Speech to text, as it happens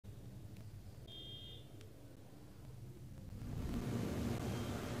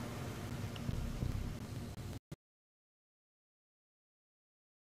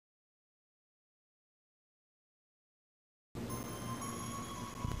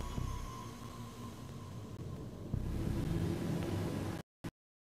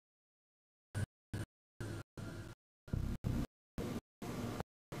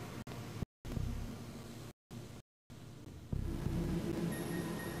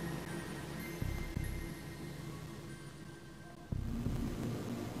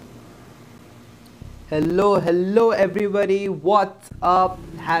Hello everybody. What's up?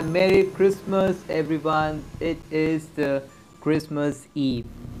 Merry Christmas everyone. It is the Christmas Eve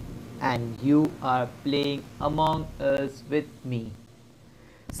and you are playing Among Us with me.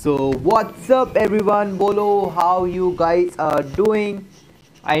 So what's up everyone? Bolo, how you guys are doing?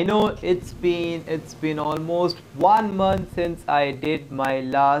 I know it's been almost 1 month since I did my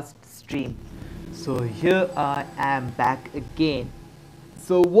last stream. So here I am back again.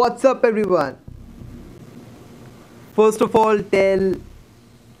 So what's up everyone? First of all, tell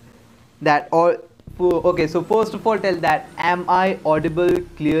that all. Okay, so first of all, tell that am I audible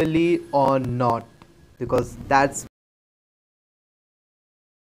clearly or not? Because that's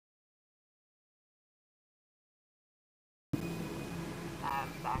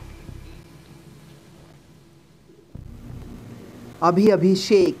अभी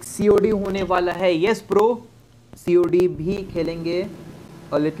अभिषेक COD होने वाला है. Yes bro, COD भी खेलेंगे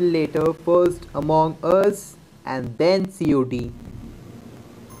a little later. First Among Us and then COD.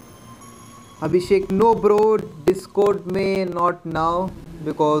 Abhishek, no bro, Discord में not now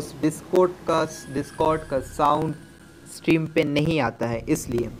because Discord का sound stream पे नहीं आता है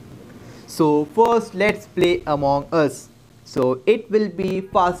इसलिए. So first let's play Among Us. So it will be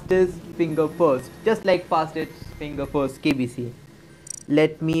fastest finger first, just like fastest finger first KBC.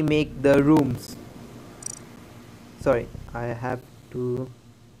 Let me make the rooms. Sorry, I have to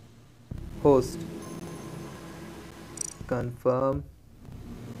host. Confirm.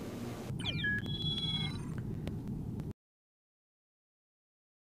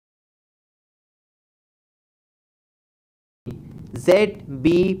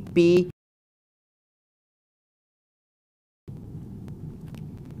 ZBP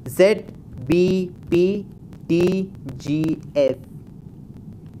ZBPDGF.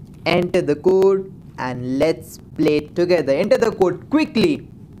 Enter the code and let's play together. Enter the code quickly.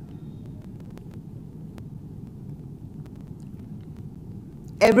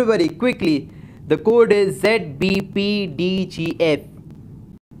 Everybody quickly. The code is ZBPDGF.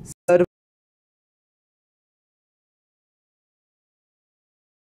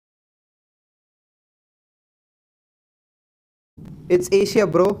 It's Asia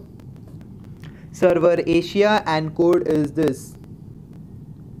bro. Server Asia and code is this.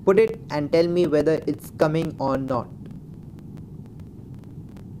 Put it and tell me whether it's coming or not.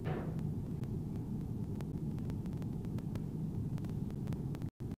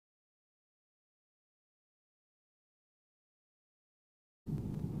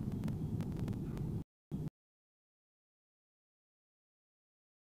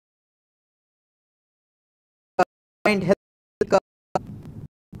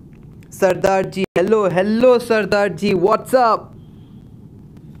 Sardar ji, hello Sardar ji, what's up?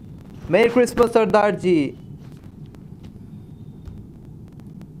 Merry Christmas Sardar ji.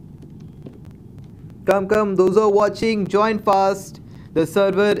 Come, those who are watching, join fast. The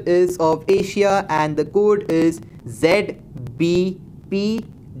server is of Asia and the code is ZBPDGF.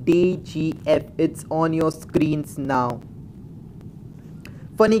 It's on your screens now.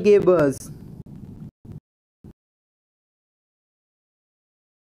 Funny gamers.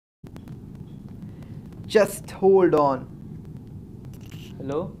 Just hold on.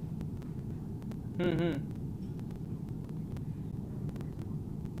 Hello?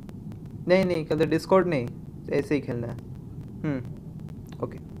 नहीं कल Discord नहीं, ऐसे ही खेलना है.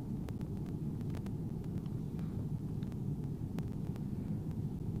 Okay.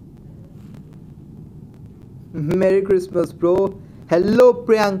 Merry Christmas bro. Hello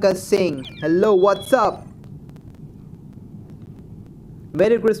Priyanka Singh. Hello, what's up?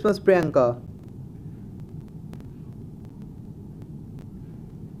 Merry Christmas Priyanka.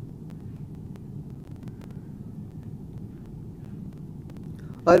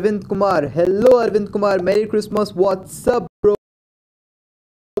 Arvind Kumar. Hello Arvind Kumar. Merry Christmas. What's up bro?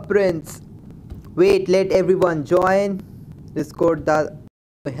 Prince. Wait, let everyone join. Discord that.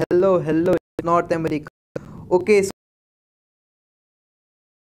 Hello North America. Okay. So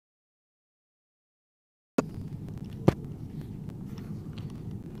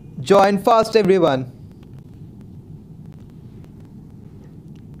join fast everyone.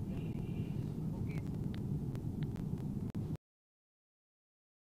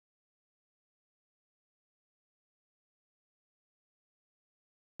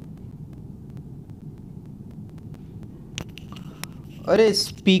 अरे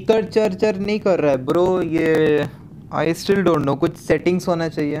speaker चर्चर नहीं कर रहा है bro ये. I still don't know, कुछ settings होना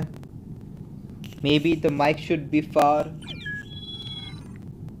चाहिए. May be the mic should be far.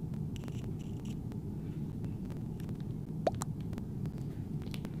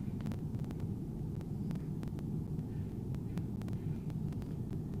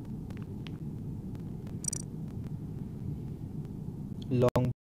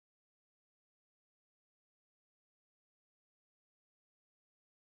 long.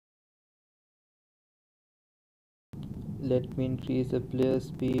 Let me increase the player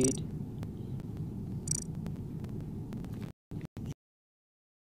speed.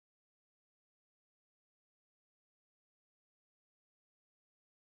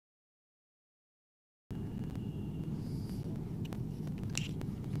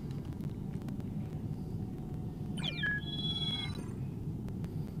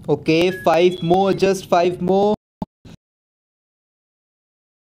 Okay, 5 more, just 5 more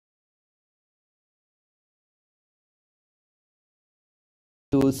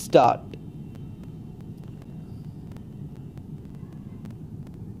to start.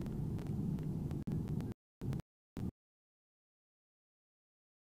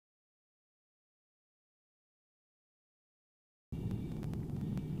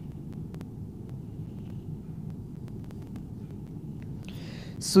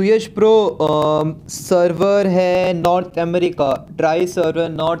 Suyash pro server है north America, try server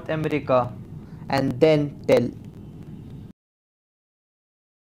north America and then tell.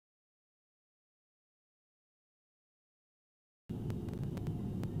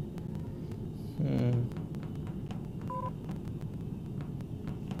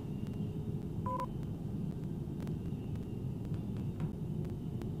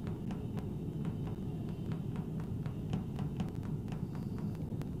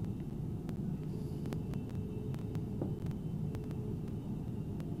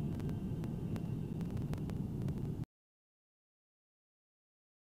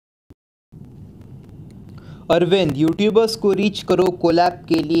 Arvind, YouTubers को reach करो collab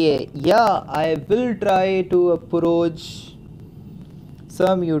के लिए. या I will try to approach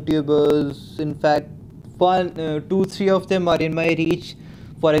some YouTubers. In fact, one, two, three of them are in my reach.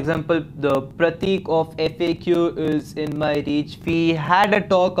 For example, the Pratik of FAQ is in my reach. We had a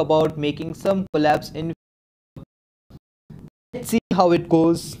talk about making some collabs in. Let's see how it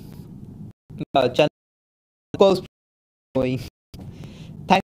goes. Channel, of course, going.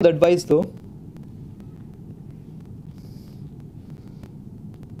 Thanks for the advice, though.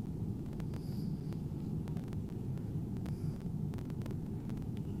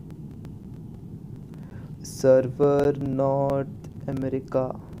 Server North America.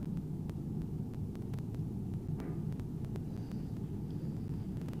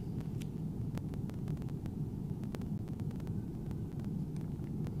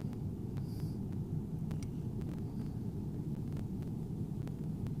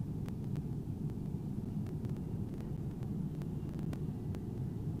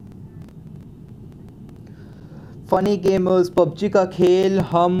 Funny gamers, PUBG का खेल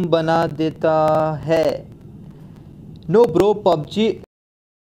हम बना देता है. No bro, PUBG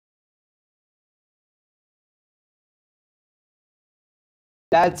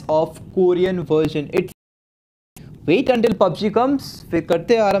that's of Korean version. It's wait until PUBG comes, फिर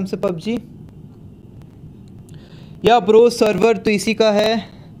करते हैं आराम से PUBG. या ब्रो, सर्वर तो इसी का है.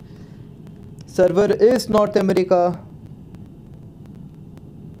 Server is north America.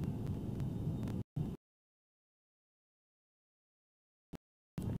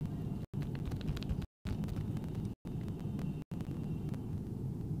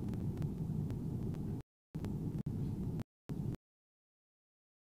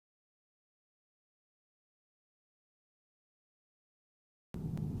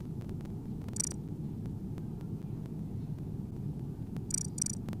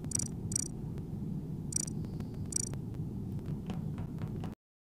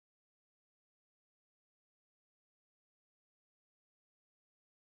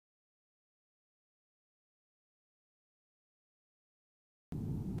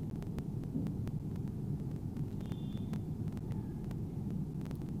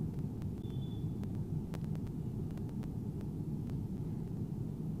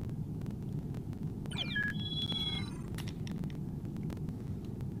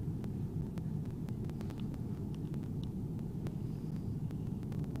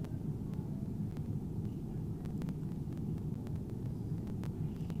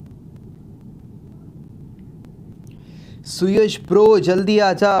 Suyash bro, जल्दी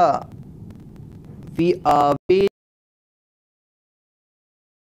आजा. We are wait.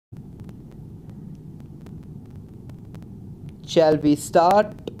 Shall we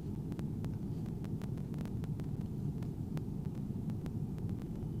start?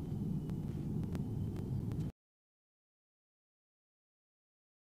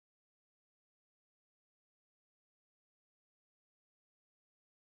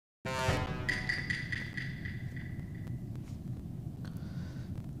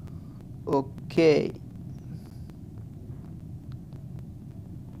 Okay.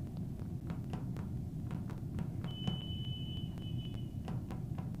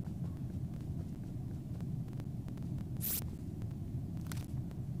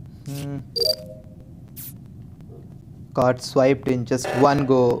 Got swiped in just one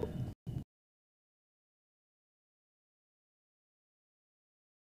go.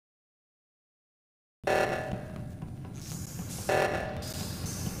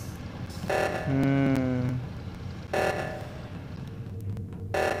 Hmm.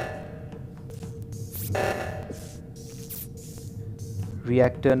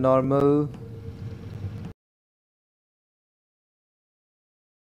 Reactor normal.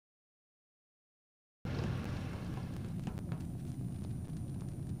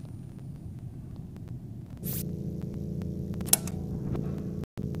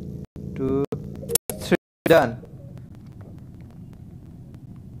 Two, three, done.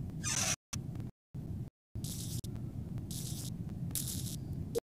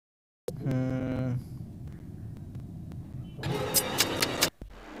 Hmm.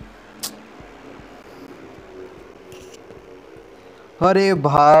 अरे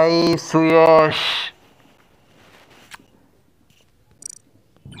भाई सुयश.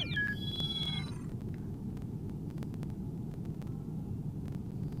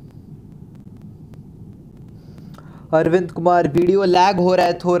 अरविंद कुमार वीडियो लैग हो रहा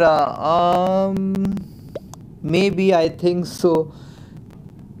है थोड़ा. May B I think so.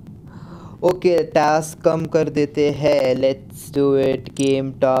 Okay task कम कर देते हैं. Let's do it.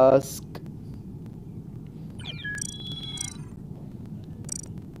 Game task.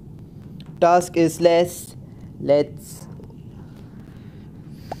 Task is less. Let's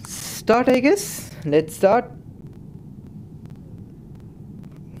start, I guess. Let's start.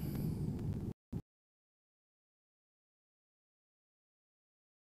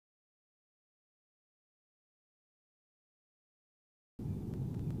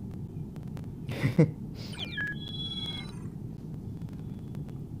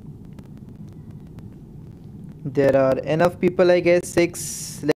 There are enough people, I guess. 6.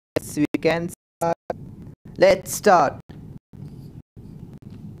 We can start. Let's start.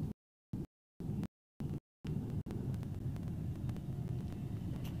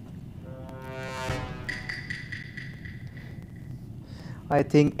 I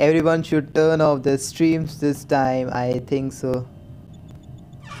think everyone should turn off the streams this time. I think so.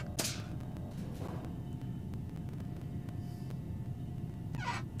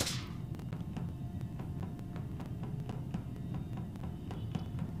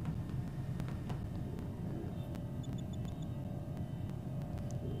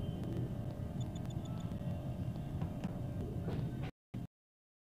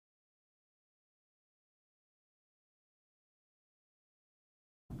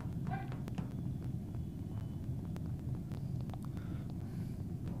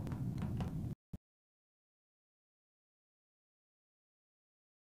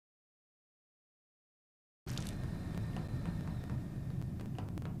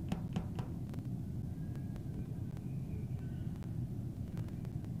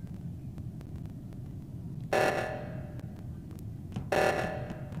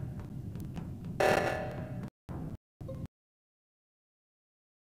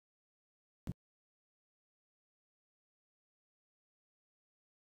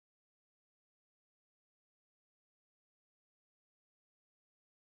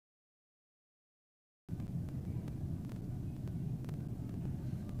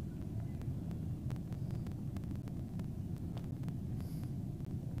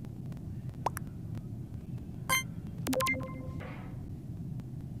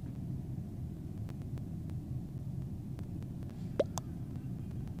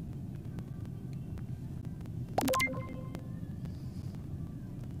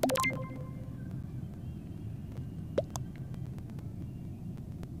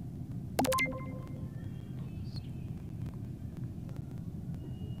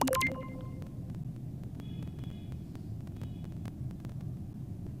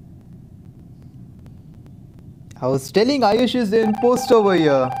 I was telling Ayush is the imposter over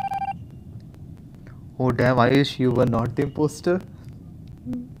here. Oh damn, Ayush, you were not the imposter.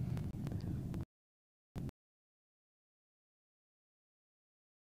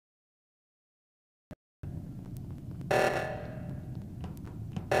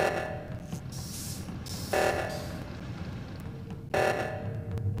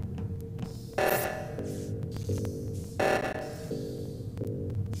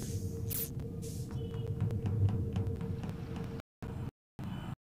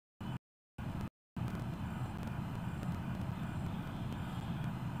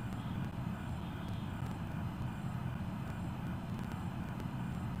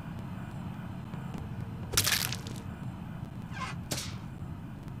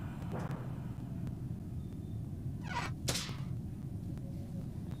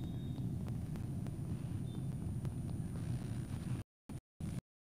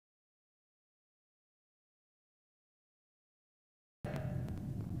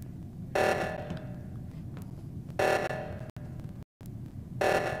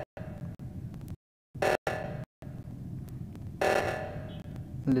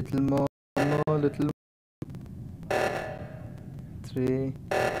 Little more, little. 3,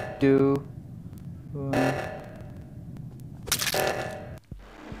 2, 1.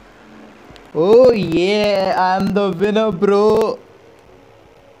 Oh yeah, I'm the winner, bro.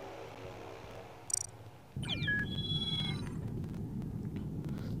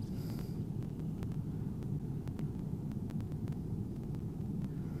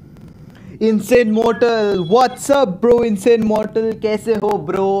 Insane Mortal, what's up, bro? Insane Mortal, कैसे हो,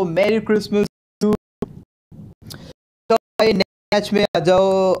 bro? Merry Christmas to भाई. Match में आ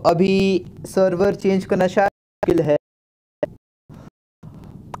जाओ. अभी server change करना शायद मुश्किल है.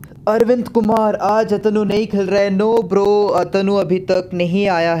 अरविंद कुमार, आज अतनु नहीं खेल रहा है. नो ब्रो, अतनु अभी तक नहीं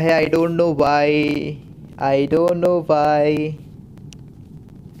आया है. I don't know why.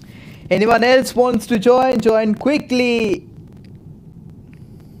 Anyone else wants to join quickly.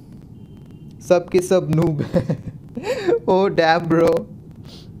 सब के सब noob. Oh damn, bro.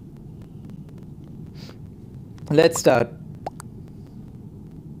 Let's start.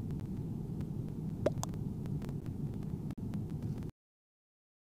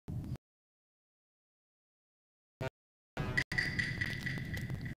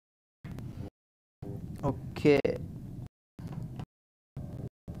 Okay.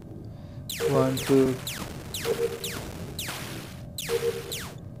 1, 2.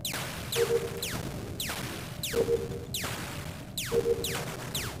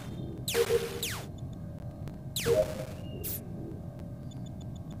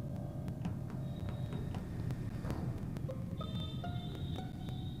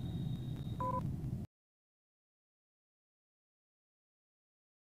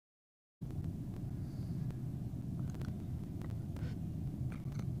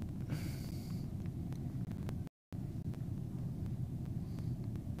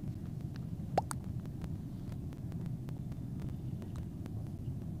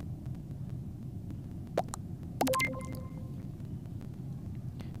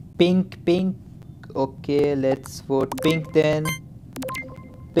 Pink. Okay, let's vote pink then.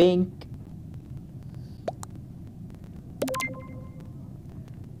 Pink.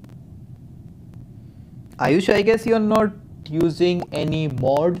 Ayush, I guess you're not using any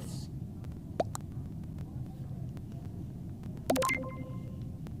mods.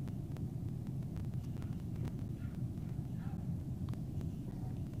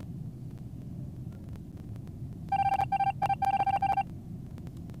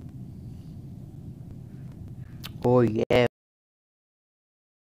 Oh yeah.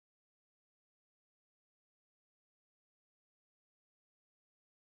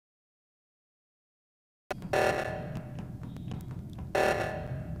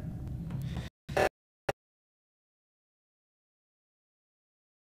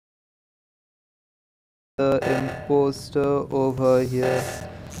 The imposter over here.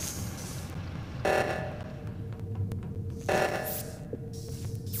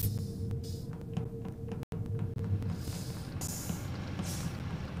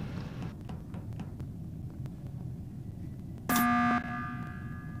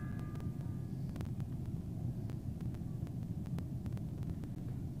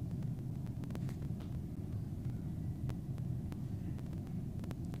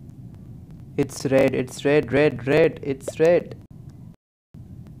 It's red. It's red. It's red. It's red.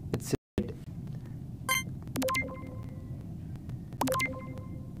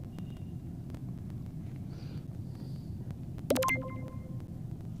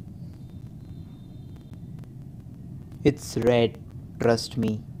 It's red. Trust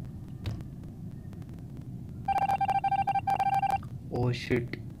me. Oh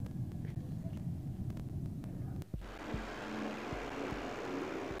shit.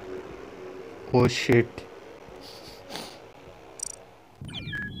 Oh shit.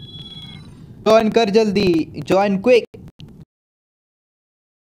 Join कर जल्दी. Join quick.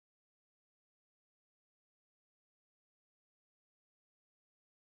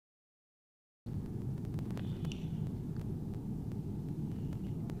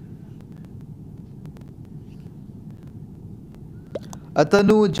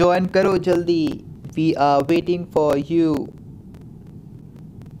 अतनु join करो जल्दी. We are waiting for you.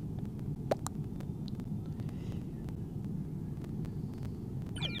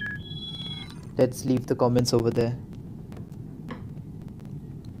 Let's leave the comments over there.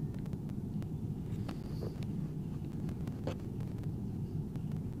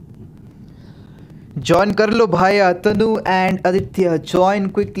 Join कर लो भाई. अतनु and Aditya,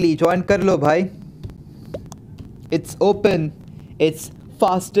 join quickly. Join कर लो भाई. It's open. It's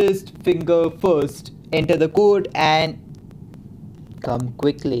fastest finger first. Enter the code and Come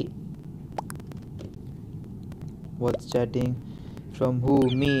quickly. What's chatting? From who?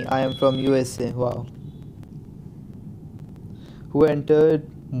 Me. I am from USA. Wow. Who entered?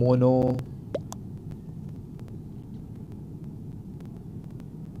 Mono.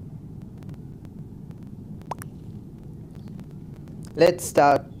 Let's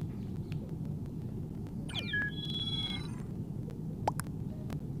start.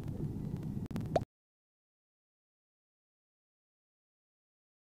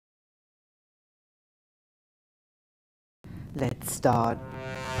 Let's start.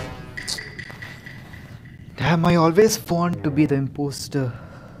 Damn, I always want to be the imposter.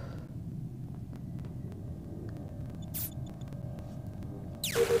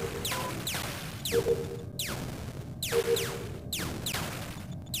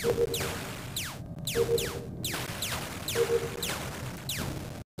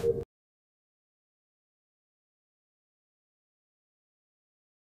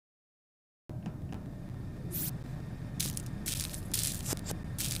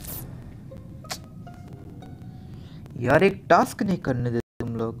 यार एक task नहीं करने देते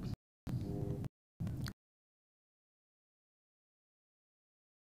तुम लोग.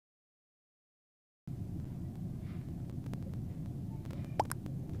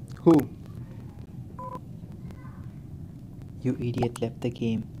 Who? You idiot left the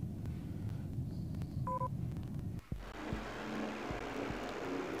game.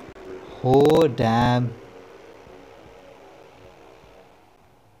 Oh damn.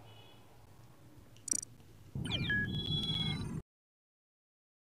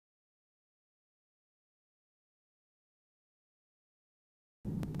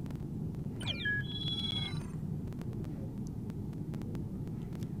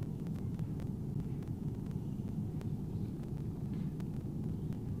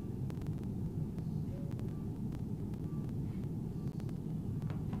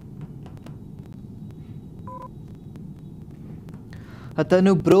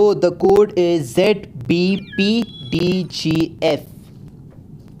 Atanu bro, the code is ZBPDGF.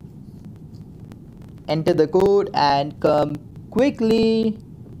 Enter the code and come quickly.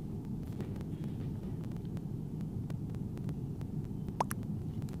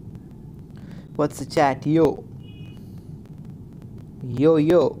 What's the chat? Yo. Yo,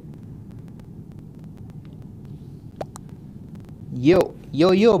 yo. Yo,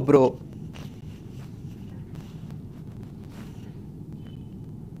 yo, yo, bro.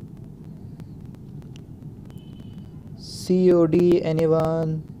 COD,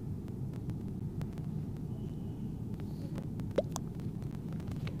 anyone?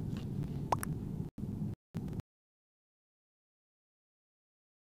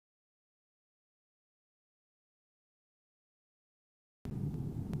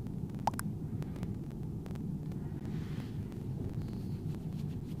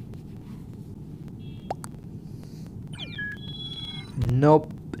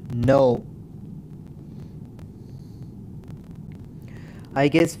 Nope, no. I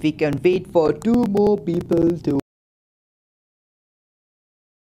guess we can wait for 2 more people to.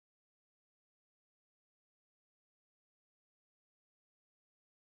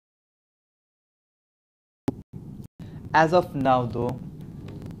 As of now, though.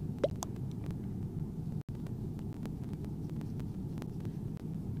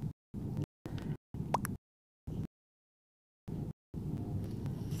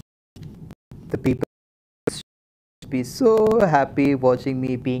 The people be so happy watching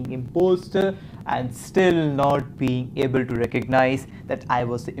me being imposter and still not being able to recognize that I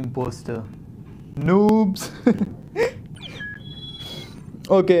was the imposter. Noobs.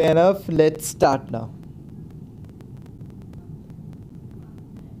 Okay, enough. Let's start now.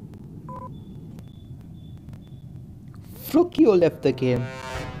 Frukio left the game.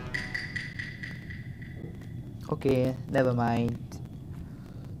 Okay, never mind.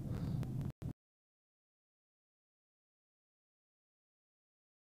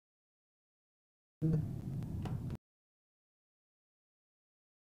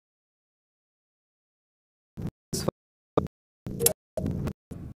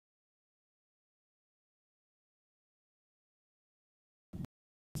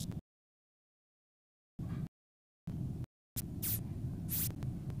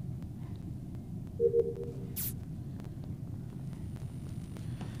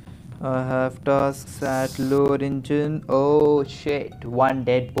 I have tasks at lower engine. Oh shit, one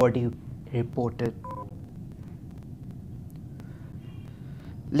dead body reported.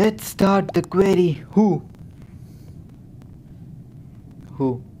 Let's start the query. Who?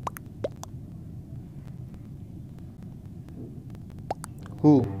 Who?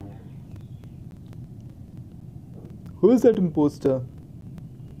 Who? Who is that imposter?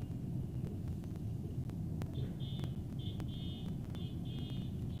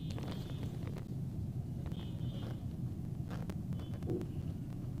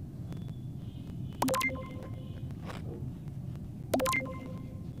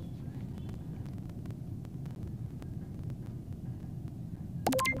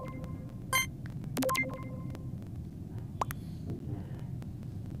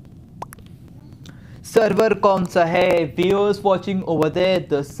 Server कौन सा है? Viewers watching over there,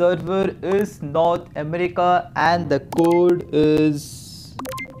 the server is North America and the code is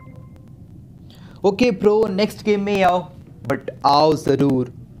okay bro, next game में आओ, but आओ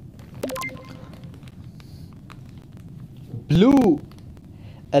जरूर. Blue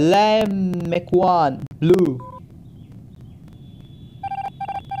Alam McWan, blue.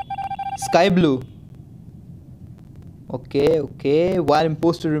 Sky blue. Okay, one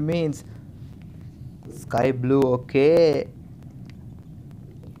imposter remains. Sky blue, okay.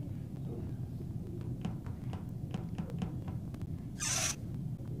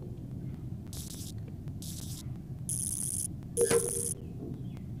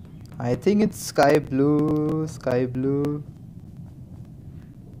 I think it's sky blue.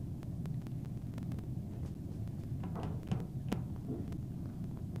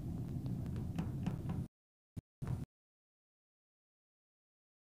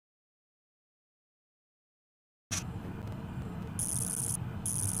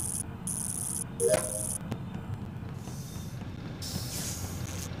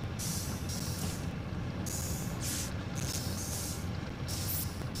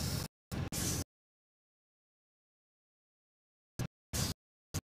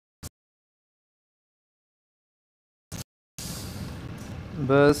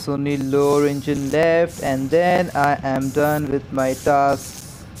 Bus only lower engine left, and then I am done with my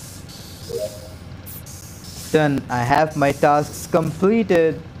tasks. Done. I have my tasks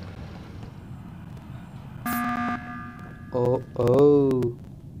completed. Oh.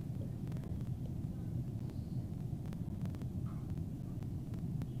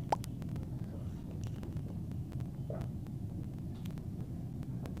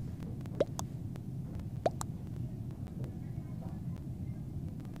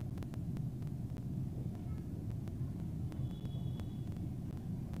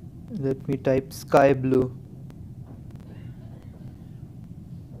 Let me type sky blue.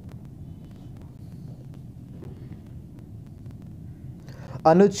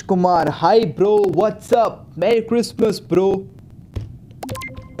 Anuj Kumar, hi bro, what's up? Merry Christmas, bro.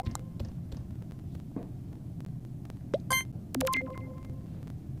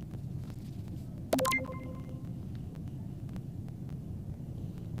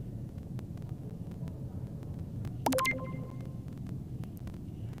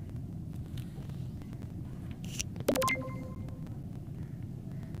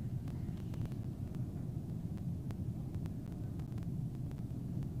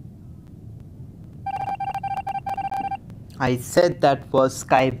 I said that was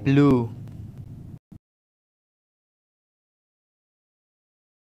sky blue.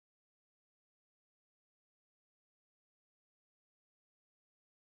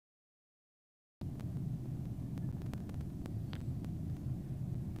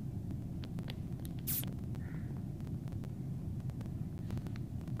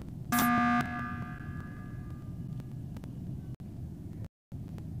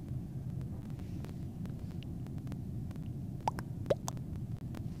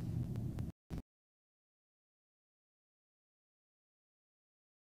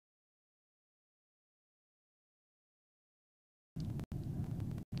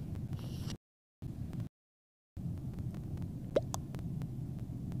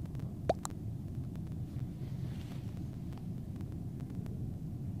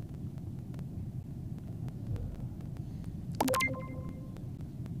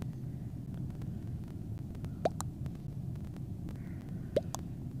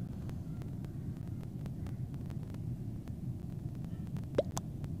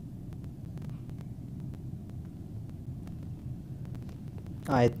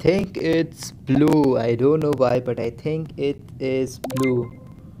 I think it's blue. I don't know why, but I think it is blue.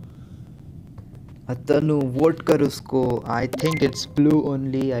 Tanu, vote kar usko. I think it's blue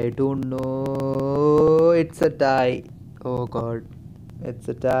only. I don't know. It's a tie. Oh god. It's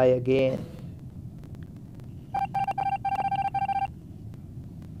a tie again.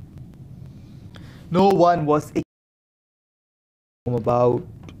 No one was about.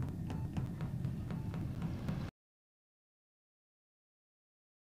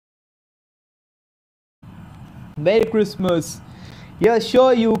 Merry Christmas. Yeah,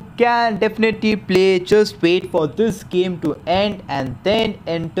 sure, you can definitely play. Just wait for this game to end and then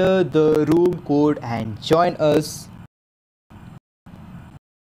enter the room code and join us.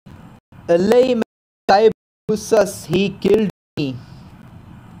 LA Sus, he killed me.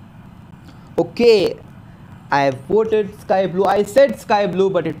 Okay, I voted sky blue. I said sky blue,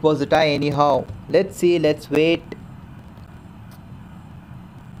 but it was a tie anyhow. Let's see, let's wait.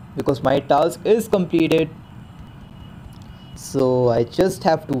 Because my task is completed. So I just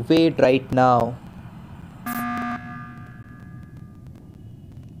have to wait right now.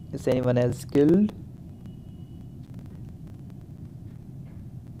 Is anyone else killed?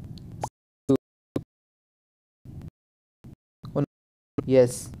 Oh, no.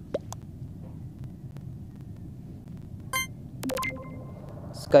 Yes.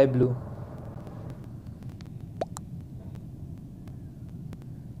 Sky blue.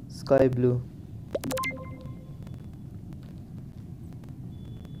 Sky blue.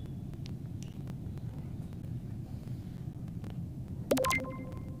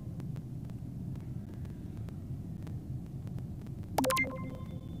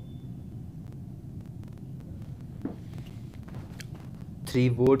 Three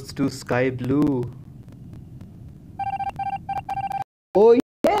votes to sky blue. Oh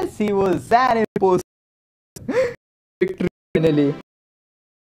yes, he was an imposter. Victory finally.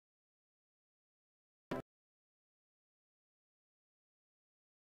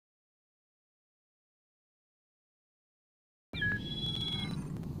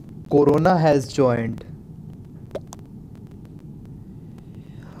 Corona has joined.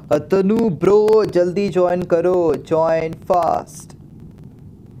 Atanu bro, jaldi join karo. Join fast.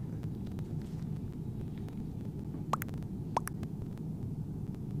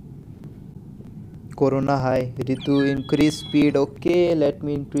 Corona high. Ritu, increase speed. Okay, let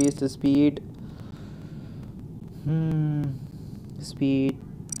me increase the speed. Speed.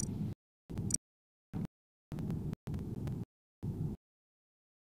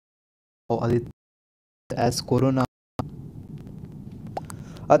 Oh, Adit as Corona.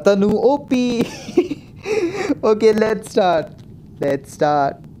 Atanu OP. Okay, let's start. Let's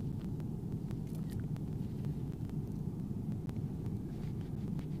start.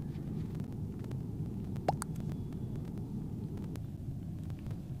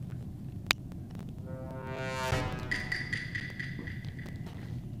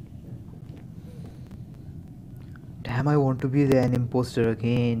 Damn, I want to be an imposter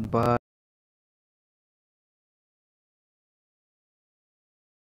again, but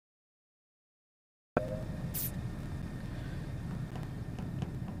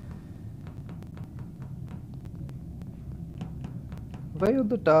why all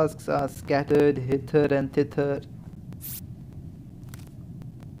the tasks are scattered hither and thither?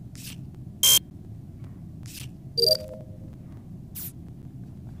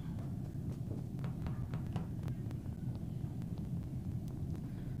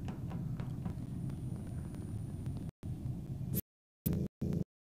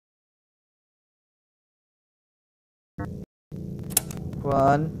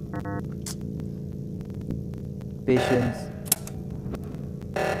 One, patience.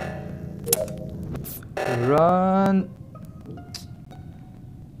 Run.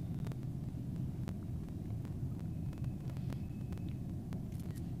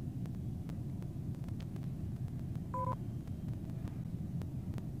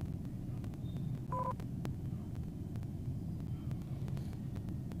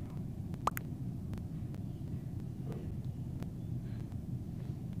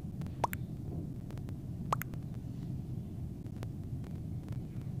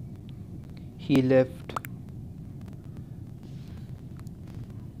 He left.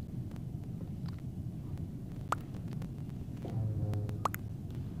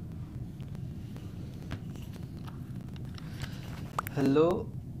 Hello,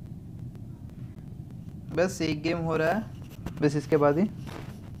 बस एक game हो रहा है, बस इसके बाद ही।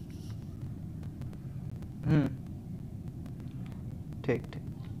 ठीक ठीक।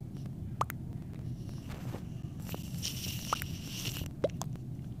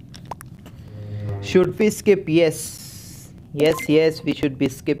 Should we skip? Yes. Yes, yes, we should be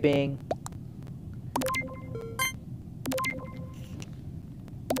skipping.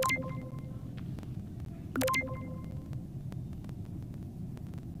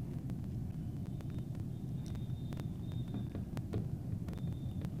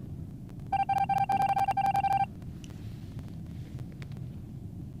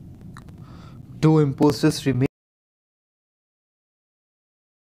 Two imposters remain.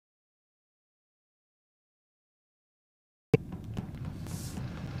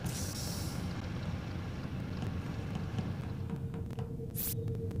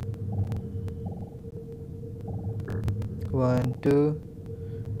 1 2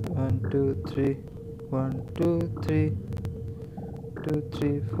 1 2 3 1 2 3 2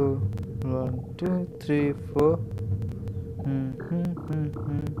 3 4 1 2 3 4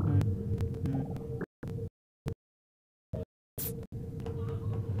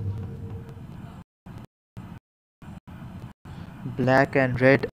 Black and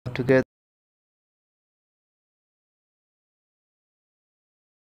red are together.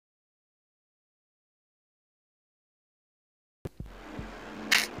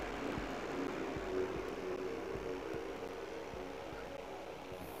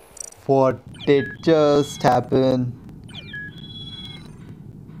 What did just happen?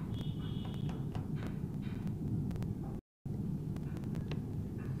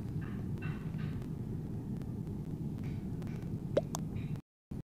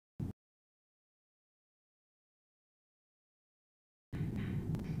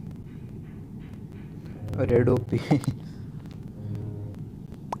 Red OP.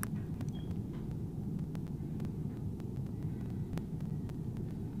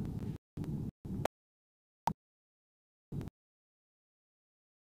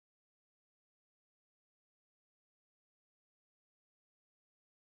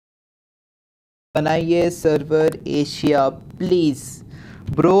 बनाइए server Asia please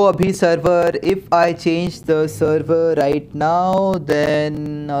bro abhi server if I change the server right now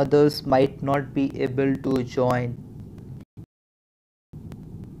then others might not be able to join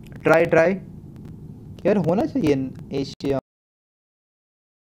try यार होना चाहिए Asia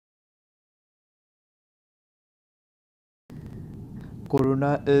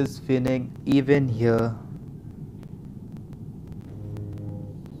corona is winning even here.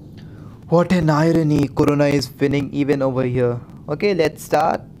 What an irony, corona is winning even over here. Okay, let's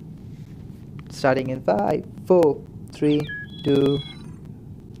start. Starting in 5 4 3 2.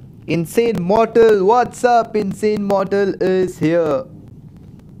 Insane Mortal, what's up? Insane Mortal is here.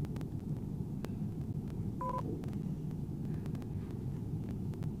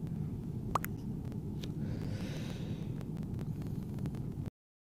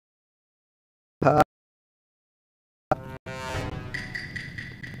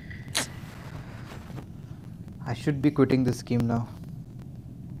 I should be quitting this game now.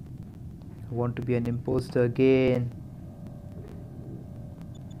 I want to be an imposter again.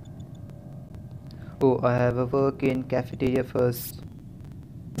 Oh, I have a work in cafeteria first.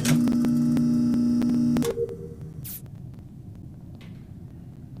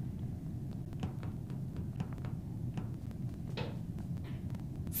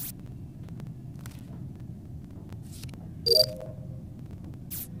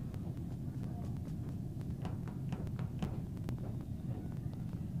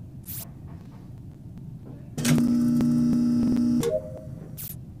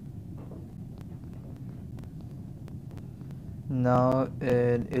 Now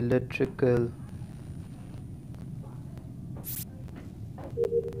in electrical.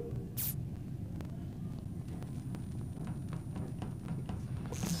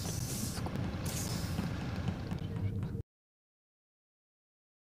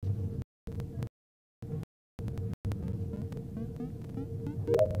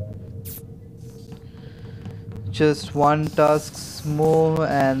 Just one task more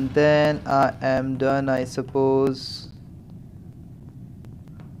and then I am done, I suppose.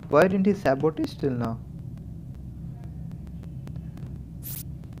 Why didn't he sabotage till now?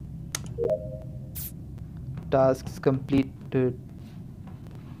 Tasks completed.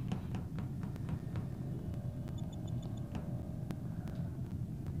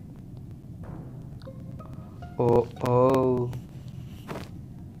 Oh.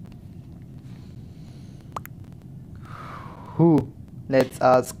 Who? Let's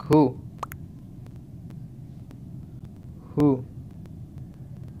ask who. Who?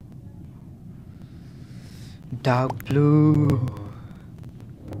 Dark blue.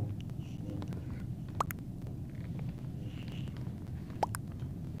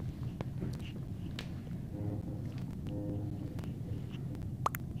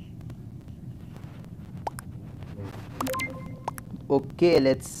 Okay,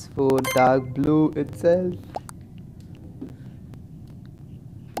 let's vote dark blue itself.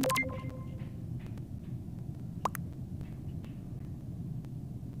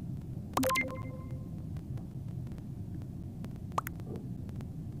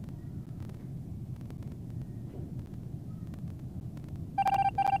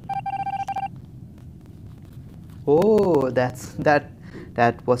 Oh,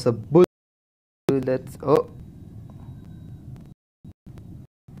 that was a bull. Let's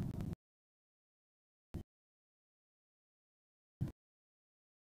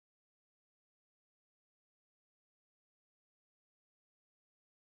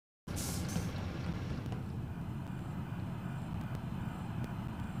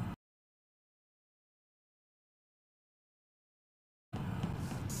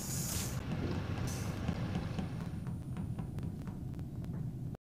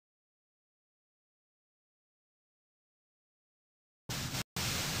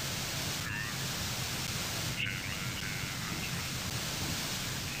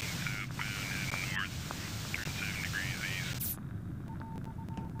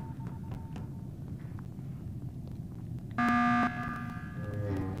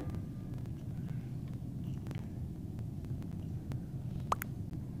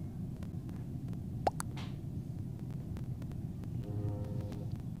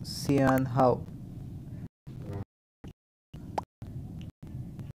Sian, how?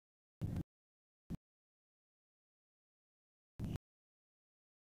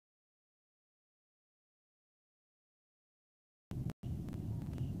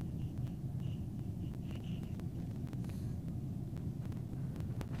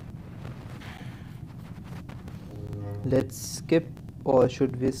 Let's skip, or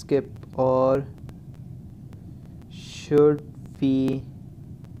should we skip, or should we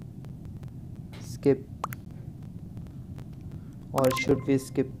skip, or should we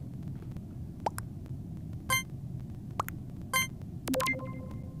skip?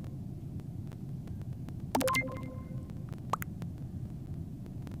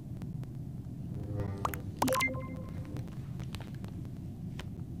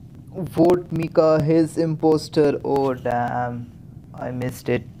 Vote Mika, his imposter. Oh damn, I missed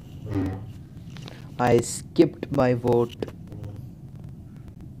it. I skipped my vote.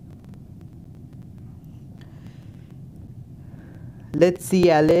 Let's see,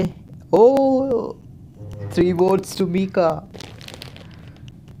 Ale. Oh, 3 votes to Mika.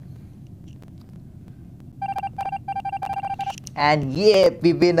 And yeah,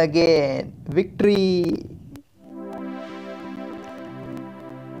 we win again. Victory.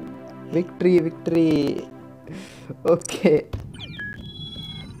 Victory, victory. Okay.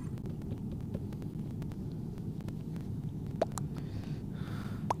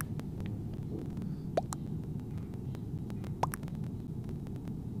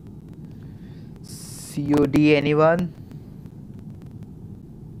 COD, anyone?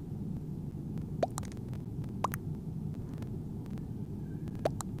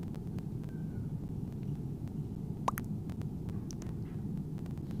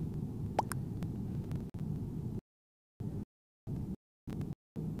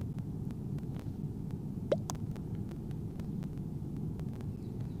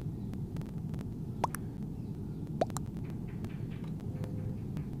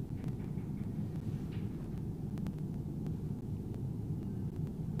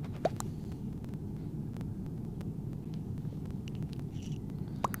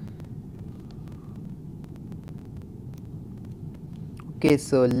 Okay,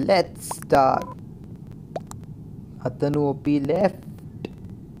 so let's start. Atanu OP left.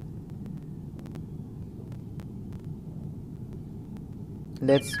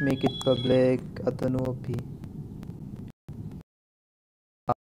 Let's make it public. Atanu OP.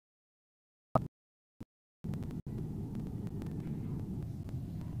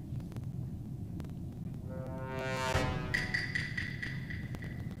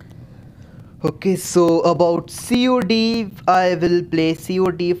 Okay, so about COD, I will play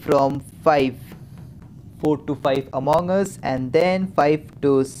COD from 4 to 5 Among Us, and then 5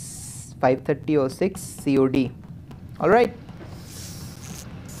 to 5:30 or 6 COD. Alright.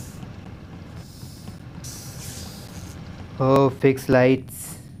 Oh, fix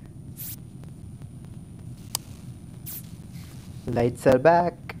lights. Lights are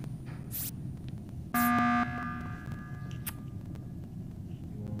back.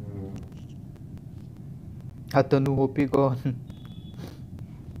 Atanu OP gone.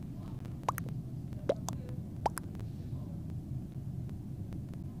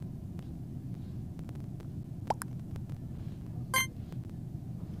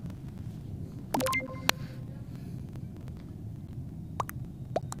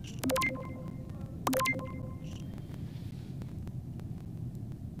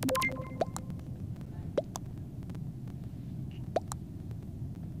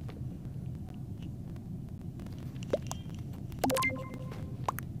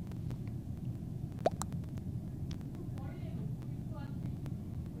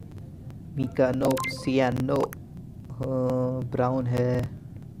 Mika no, Sian no. Brown hair.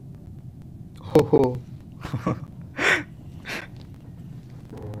 Ho ho.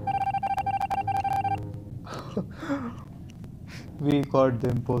 We got the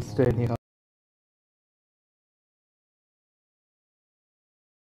imposter anyhow.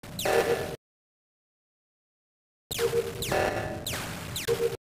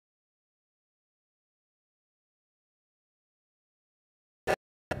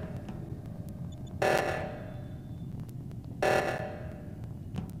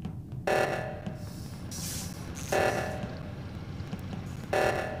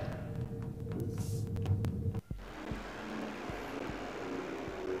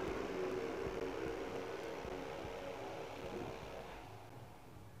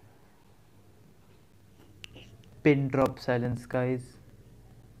 Pin drop silence, guys.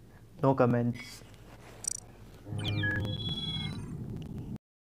 No comments.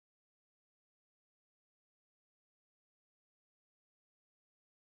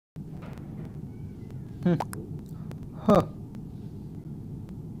 Hmm. Huh.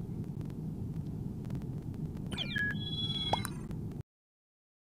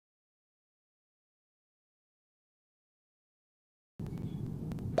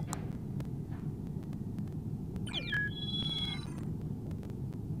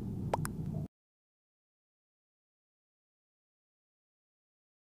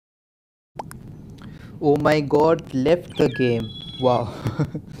 Oh my god, left the game. Wow.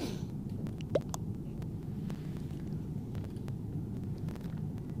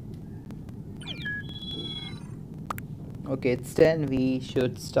 Okay, it's 10. We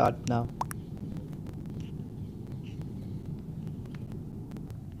should start now.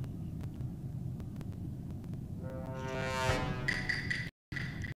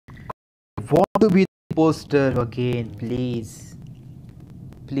 Want to be the poster again, please.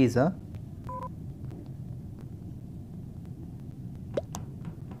 Please, huh?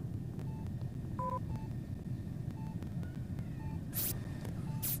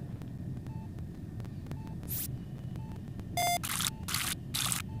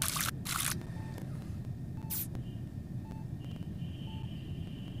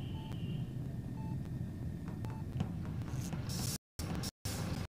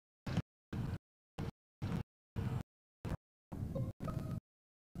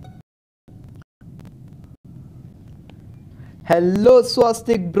 Hello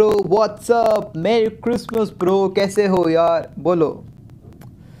Swastik bro, WhatsApp, मेरी Christmas bro, कैसे हो यार, बोलो.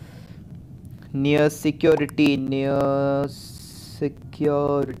 Near security, near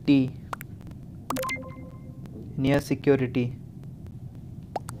security, near security.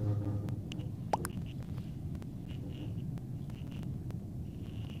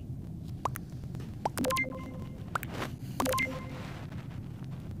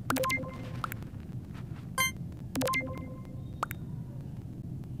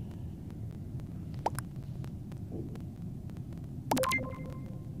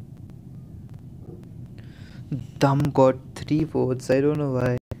 Dumb got 3 votes, I don't know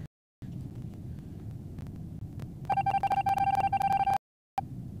why.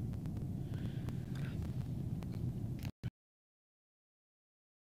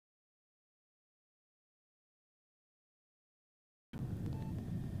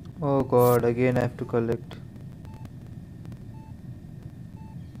 Oh god, again I have to collect.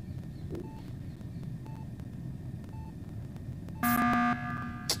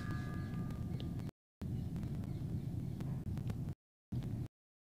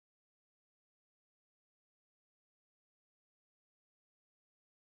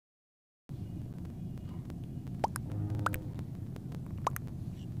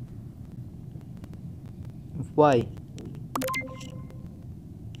 Why?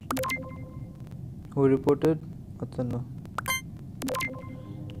 Who reported? I don't know.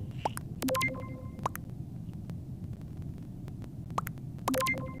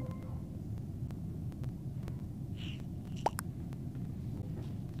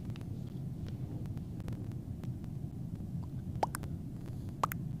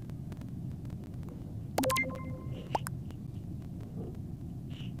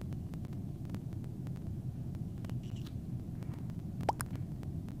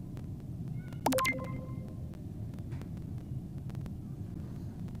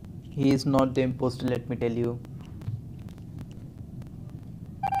 He is not the imposter, let me tell you.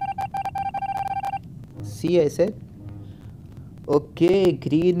 See, I said. Okay,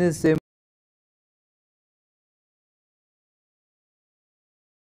 green is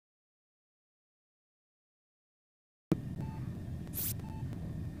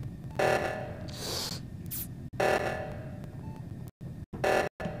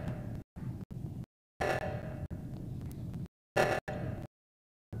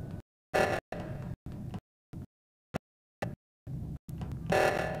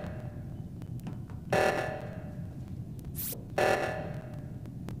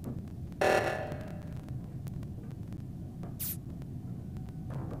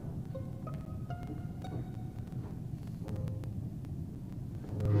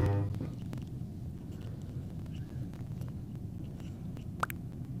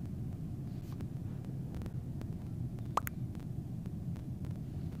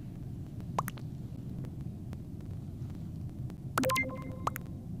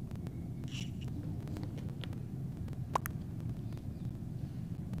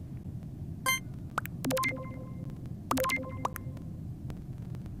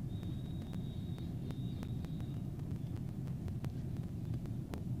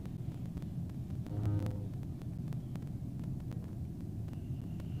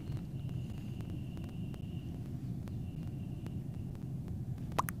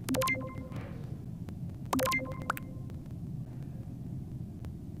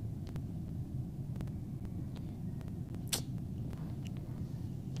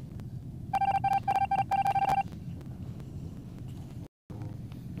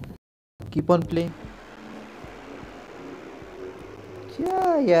keep on playing.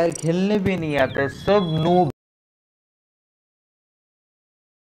 क्या यार खेलने भी नहीं आते सब noob.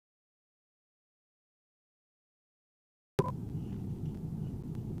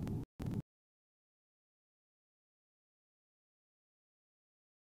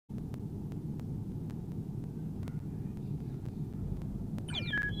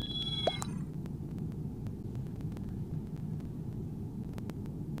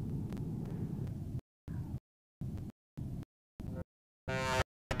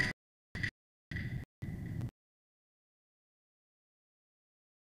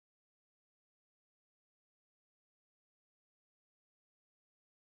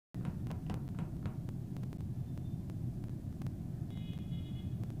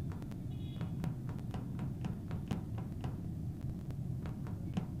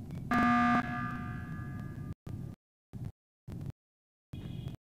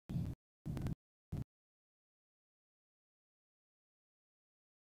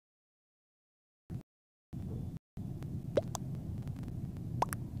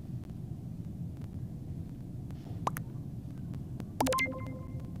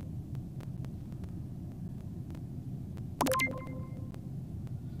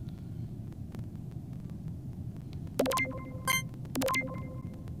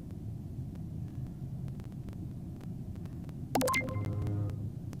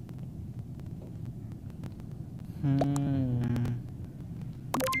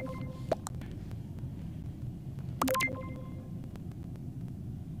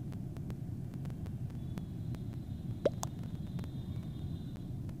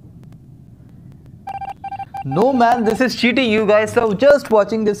 No man, this is cheating, you guys. So just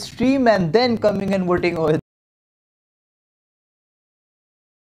watching the stream and then coming and voting over.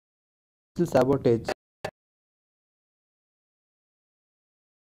 This is sabotage.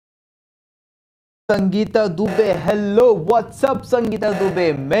 Sangeeta Dubey, hello, what's up Sangeeta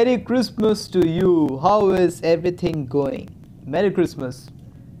Dubey? Merry Christmas to you. How is everything going? Merry Christmas.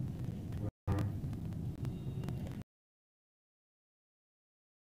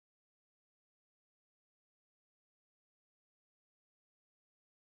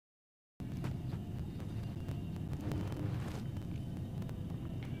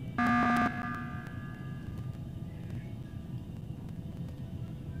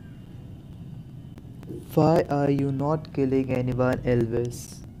 Why are you not killing anyone,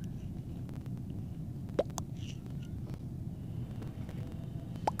 Elvis?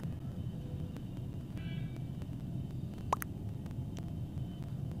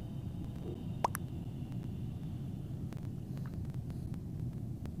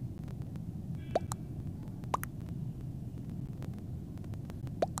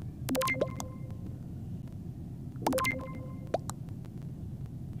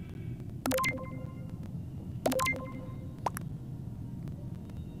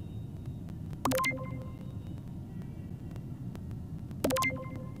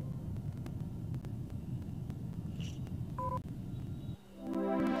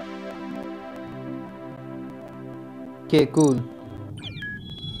 Okay, cool.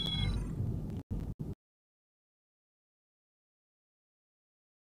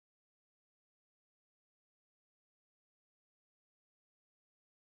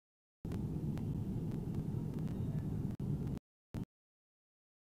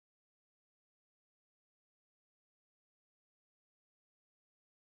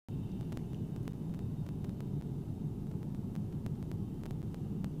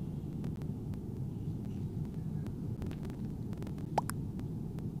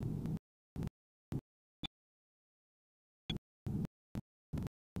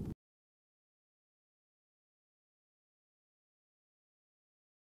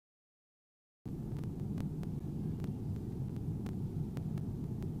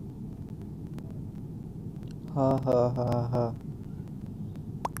 Ha ha ha ha.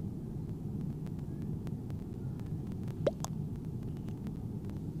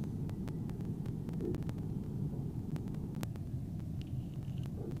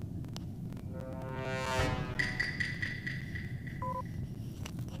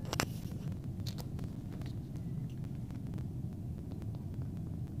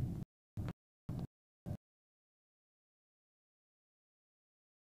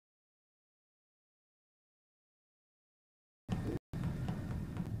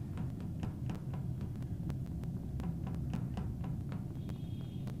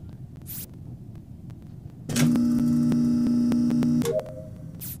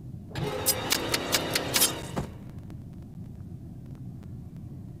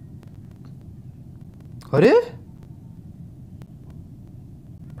 अरे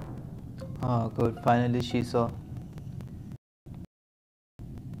Oh, good. Finally, she saw.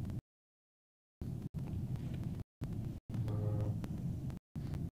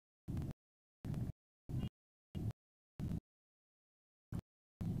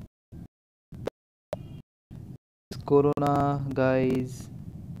 Corona, guys.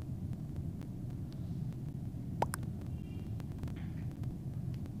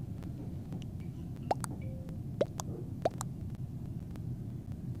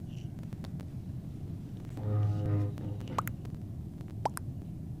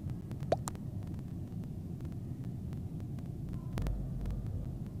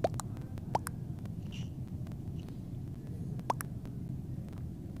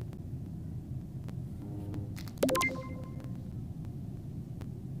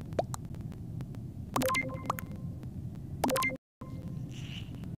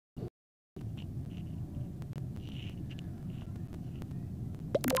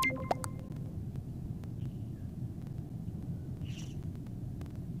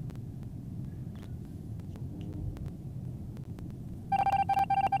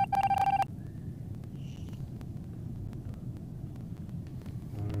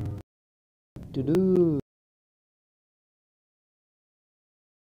 To do.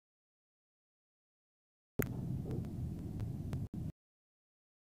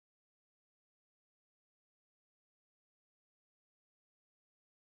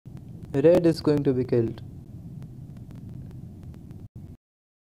 Red is going to be killed.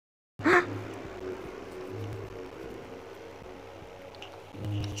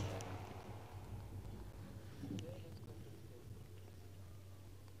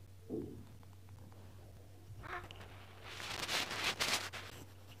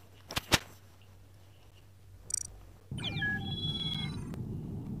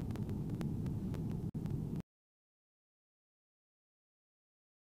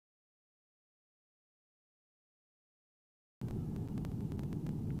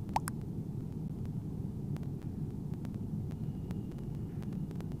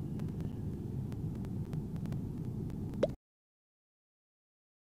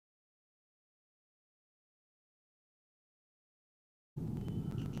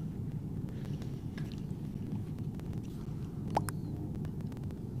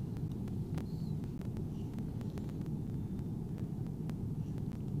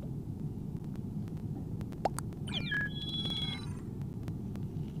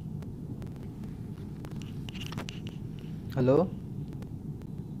 Hello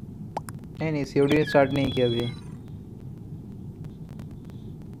नहीं COD start नहीं किया अभी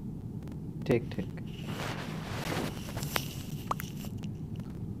ठीक ठीक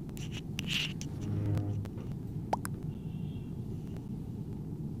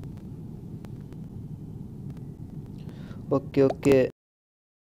okay okay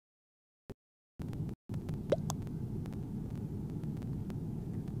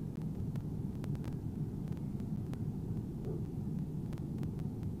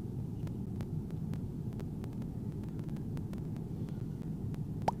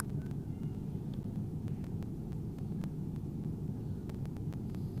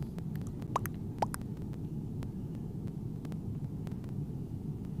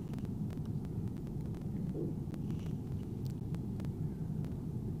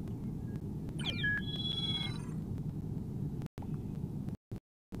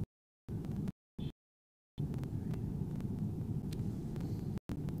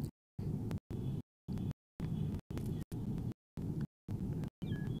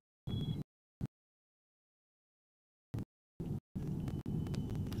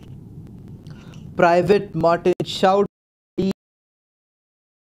Private Martin shout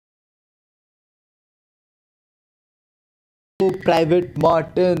Private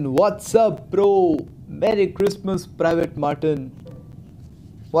Martin, what's up, bro? Merry Christmas, Private Martin.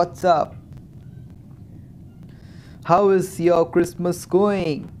 What's up? How is your Christmas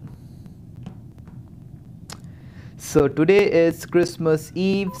going? So today is Christmas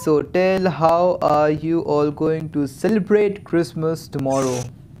Eve. So tell, how are you all going to celebrate Christmas tomorrow?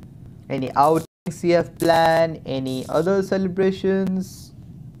 Any outings you have planned? Any other celebrations?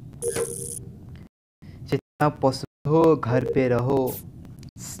 जितना possible हो घर पे रहो.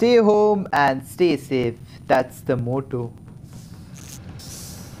 Stay home and stay safe. That's the motto.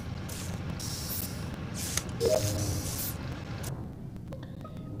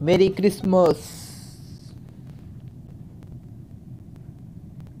 Merry Christmas.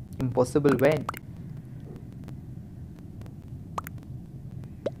 Impossible went.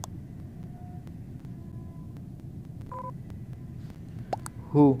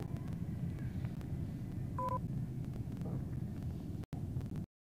 Who?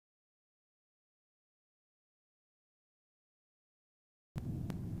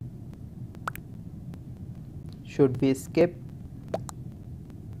 Should we skip?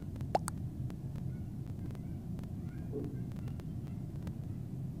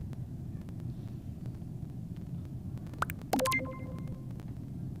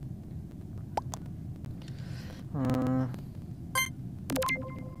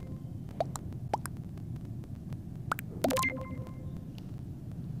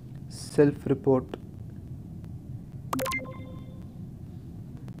 Self-report.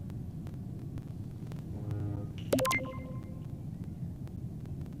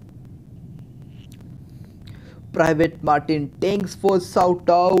 Private Martin, thanks for shout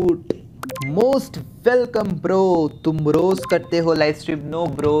out. Most welcome bro. तुम रोज करते हो live stream? No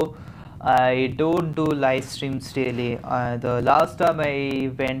bro, I don't do live streams daily. The last time I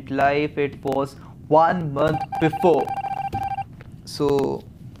went live it was 1 month before, so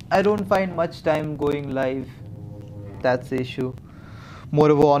I don't find much time going live. That's the issue.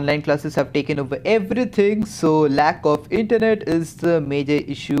 Moreover, online classes have taken over everything, so lack of internet is the major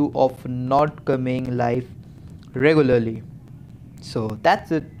issue of not coming live regularly. So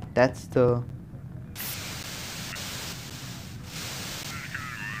that's it. That's the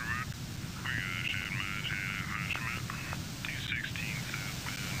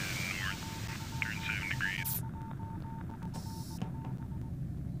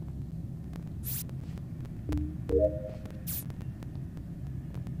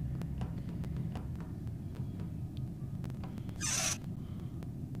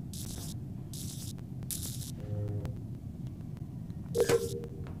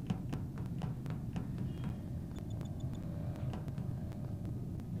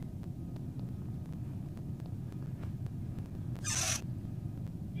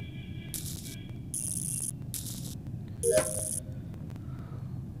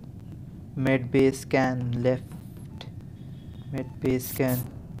med base scan left. Med base scan.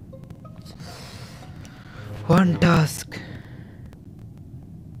 One task.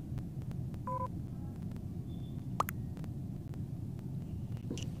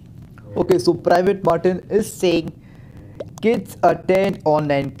 Okay, so Private Martin is saying kids attend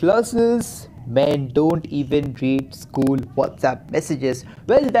online classes, men don't even read school WhatsApp messages.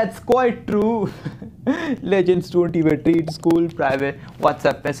 Well, that's quite true. Legends don't even read school private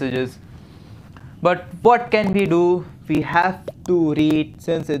WhatsApp messages. But what can we do? We have to read.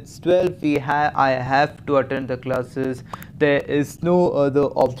 Since it's 12, I have to attend the classes. There is no other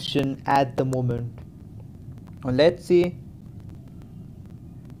option at the moment. Let's see.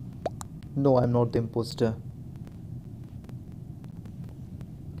 No, I'm not the imposter.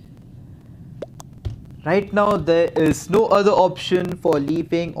 Right now there is no other option for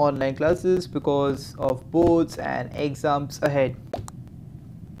leaving online classes because of boards and exams ahead.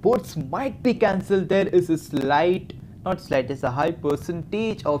 Boards might be cancelled. There is a slight, not slight, it's a high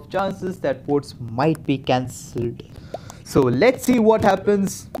percentage of chances that boards might be cancelled. So let's see what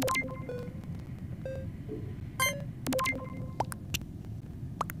happens.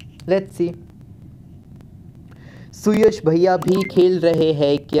 Let's see. सुयश भैया भी खेल रहे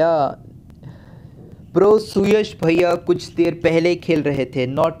हैं क्या? Bro, सुयश भैया कुछ देर पहले खेल रहे थे.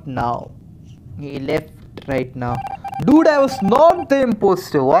 Not now. He left right now. Dude, I was not the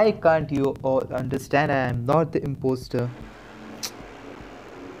imposter. Why can't you all understand? I am not the imposter.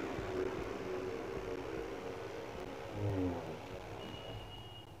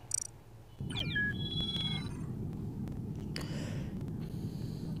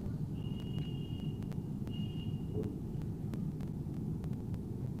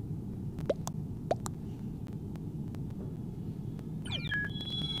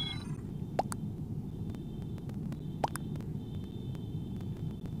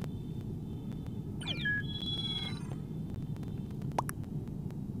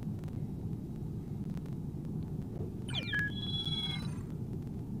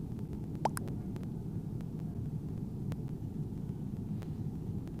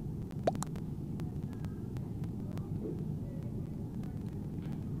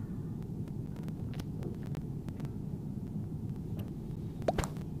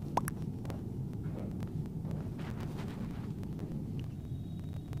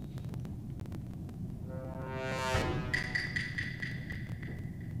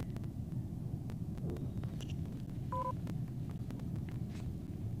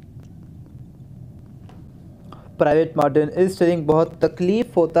 Private Martin इस सेटिंग बहुत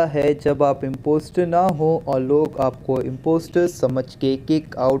तकलीफ होता है जब आप इम्पोस्टर ना हो और लोग आपको इम्पोस्टर समझ के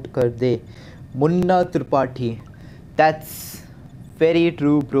किक आउट कर दे. Munna Tripathi. That's very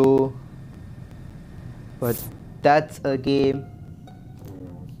true bro, but that's a game.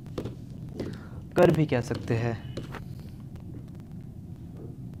 कर भी क्या सकते हैं.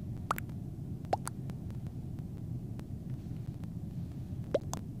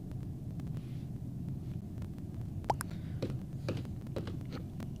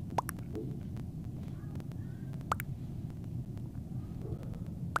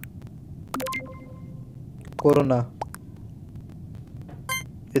 Corona.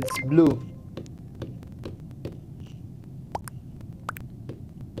 It's blue.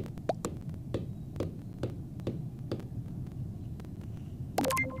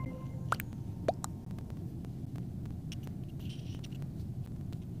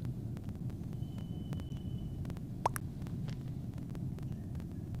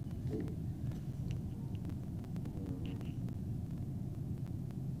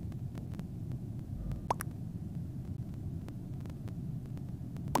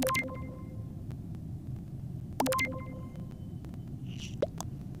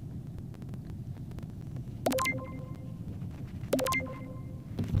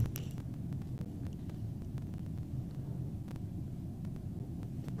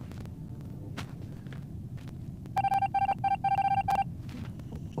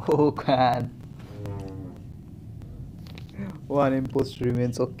 Oh man. One imposter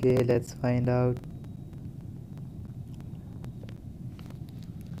remains. Okay, let's find out.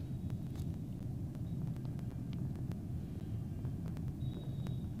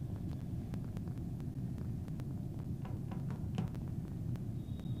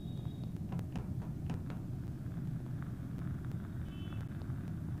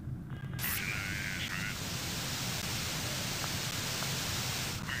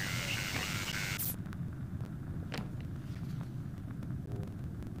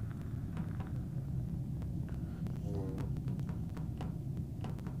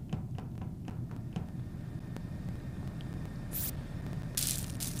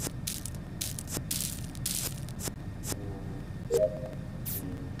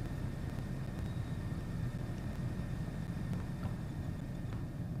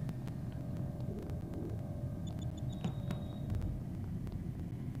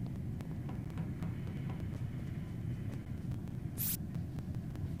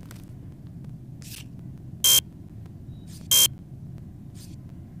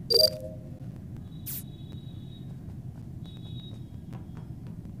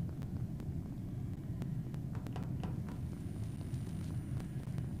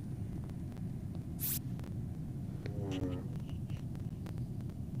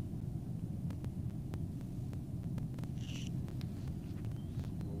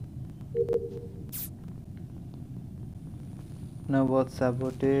 Now what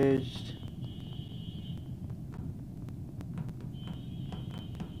sabotage?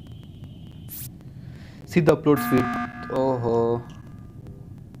 See the upload speed. Oh,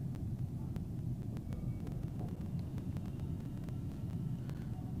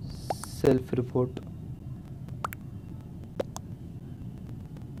 self-report.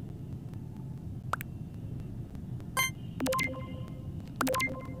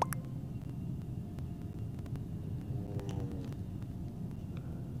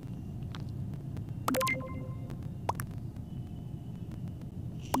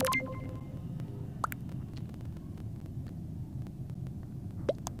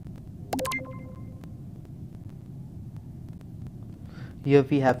 Here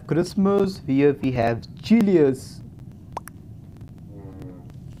we have Christmas. Here we have Julius.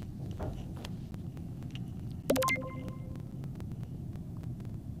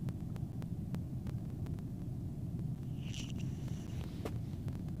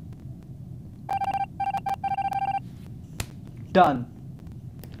 Done.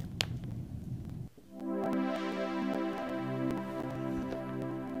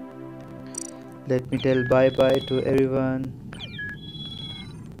 Let me tell bye bye to everyone.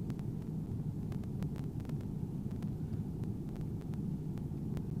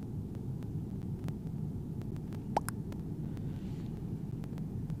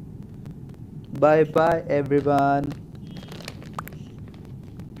 Bye bye everyone.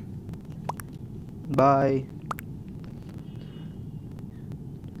 Bye.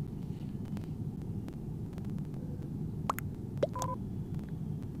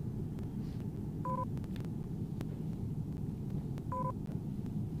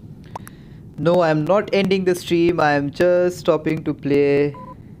 No, I'm not ending the stream. I am just stopping to play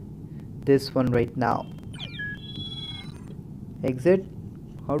this one right now. Exit?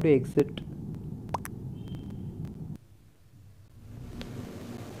 How do you exit?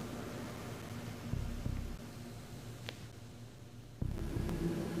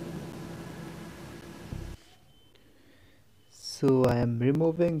 So I am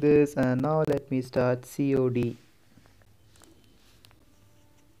removing this and now let me start COD.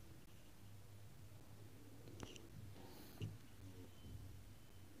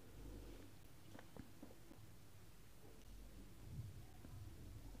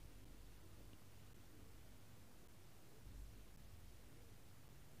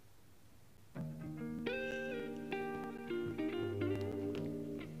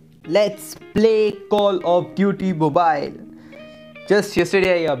 let's play Call of Duty Mobile. Just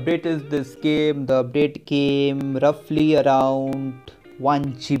yesterday I updated this game. The update came roughly around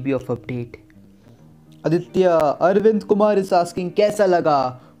 1 GB of update. Aditya Arvind Kumar is asking कैसा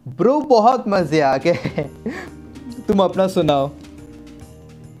लगा? Bro बहुत मजे आ गए. तुम अपना सुनाओ.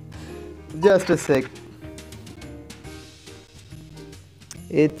 Just a sec.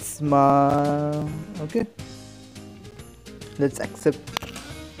 It's my okay. Let's accept.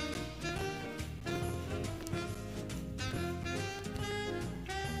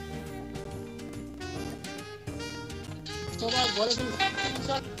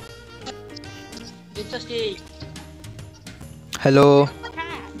 Hello.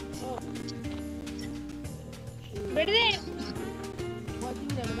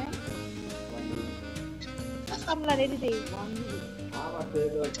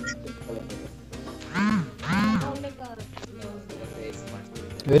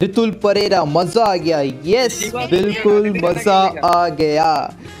 Ritul Perera मजा आ गया. यस बिल्कुल मजा आ गया.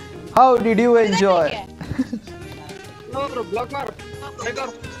 How did you enjoy?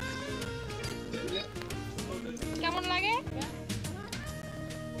 কেমন লাগে?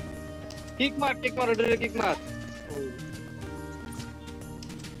 কিক মার ওটা কিক মার.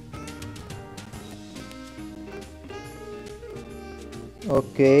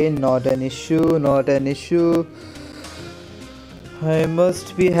 Okay, not an issue. I must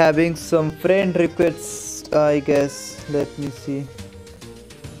be having some friend requests, I guess. Let me see.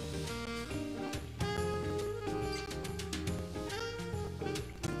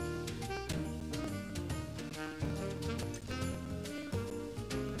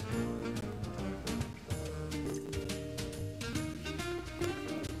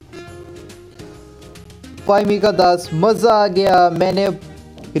 पाइमिका दास मज़ा आ गया. मैंने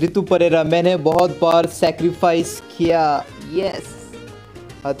ऋतु परेरा मैंने बहुत बार सैक्रिफाइस किया. यस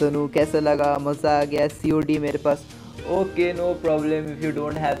अतनु कैसा लगा? मज़ा आ गया. COD मेरे पास. Okay no problem. If you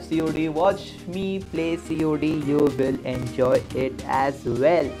don't have COD watch me play COD. You will enjoy it as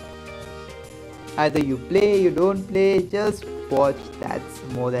well. Either you play, you don't play, just watch. That's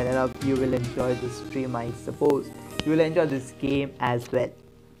more than enough. You will enjoy the stream, I suppose. You will enjoy this game as well.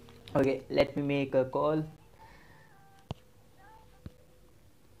 Okay, let me make a call.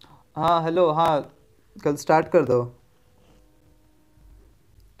 हाँ hello. हाँ कल start कर दो.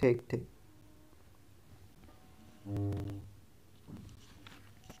 ठीक.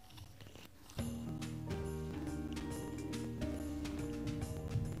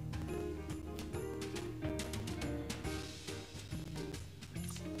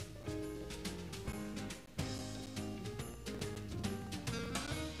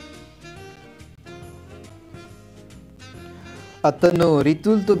 अतनु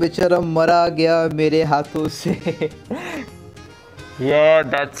रितुल तो बेचारा मरा गया मेरे हाथों से. Yeah,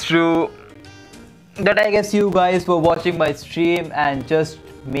 that's true. That I guess you guys were watching my stream and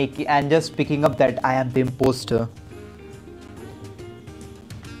just picking up that I am the imposter.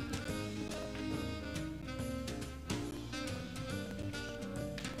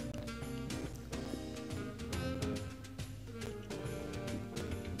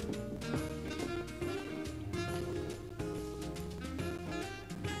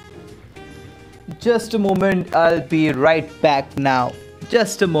 Just a moment, I'll be right back now.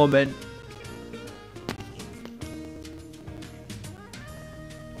 Just a moment.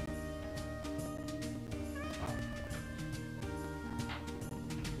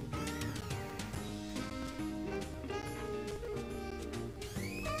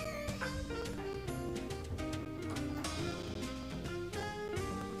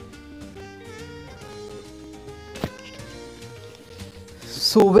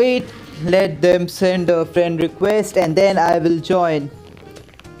 So wait, let them send a friend request and then I will join.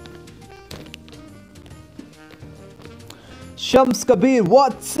 Shams Kabir,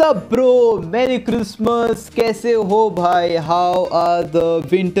 what's up bro? Merry Christmas. कैसे हो भाई? How are the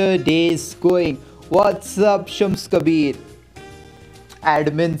winter days going? What's up Shams Kabir?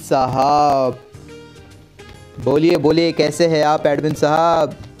 Admin साहब बोलिए कैसे हैं आप admin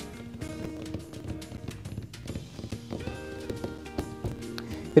साहब?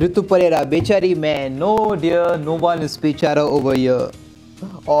 Ritu Pereira, Bechari man. No dear, no one is Bechara over here.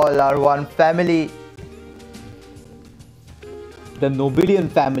 All are one family. The Nobilian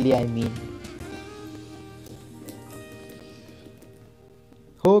family, I mean.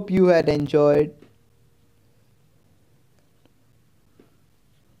 Hope you had enjoyed.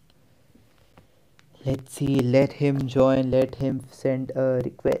 Let's see, let him join, let him send a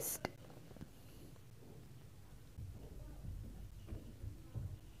request.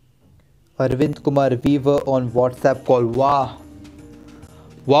 Arvind Kumar, we were on WhatsApp call. Wow.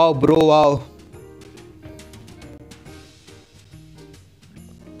 Wow, bro, wow.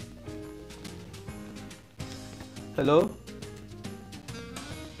 Hello.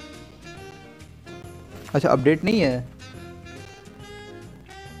 अच्छा, update नहीं है.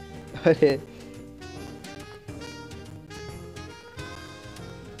 अरे.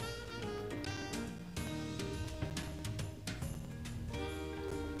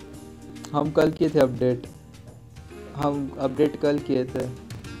 हम कल किए थे update. हम update कल किए थे.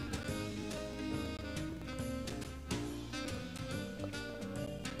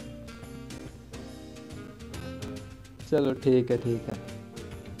 चलो ठीक है, ठीक है.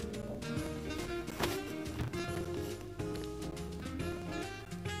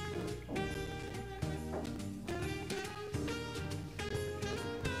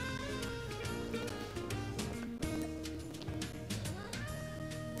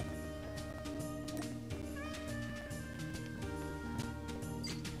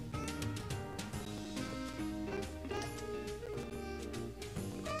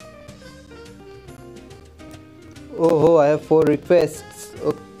 Oh, I have 4 requests.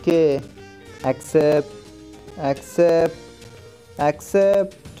 Okay. Accept. Accept.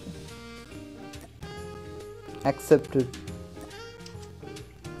 Accept. Accepted.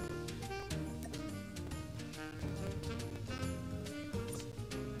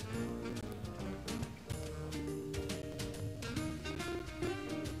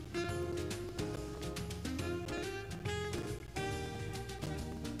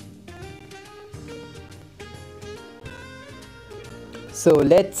 So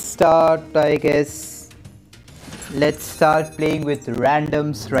let's start, I guess. Let's start playing with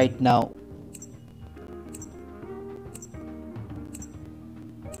randoms right now.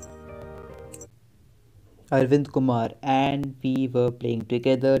 Arvind Kumar, and we were playing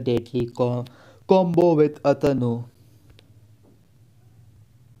together deadly combo with Atanu.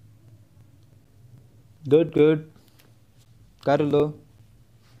 Good, good. कर लो.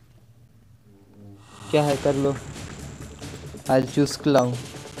 क्या है, कर लो. I'll choose clown.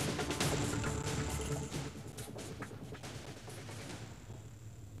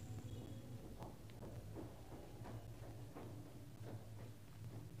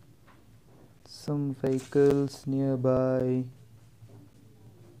 Some vehicles nearby.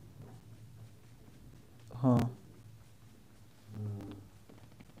 Huh.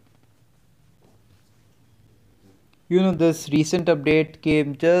 You know, this recent update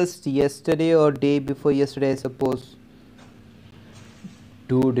came just yesterday or day before yesterday, I suppose.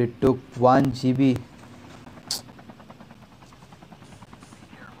 Dude, it took 1 GB.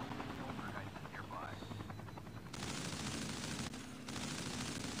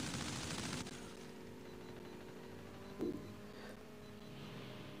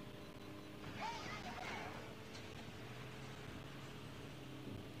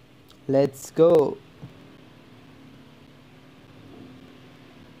 Let's go.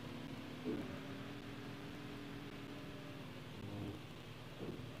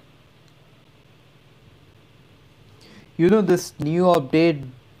 You know, this new update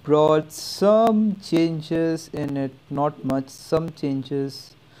brought some changes in it. Not much, some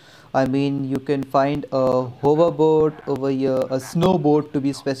changes. I mean, you can find a hoverboard over here, a snowboard to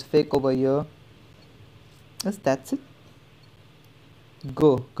be specific over here. Yes, that's it.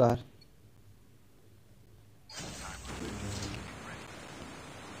 Go, car.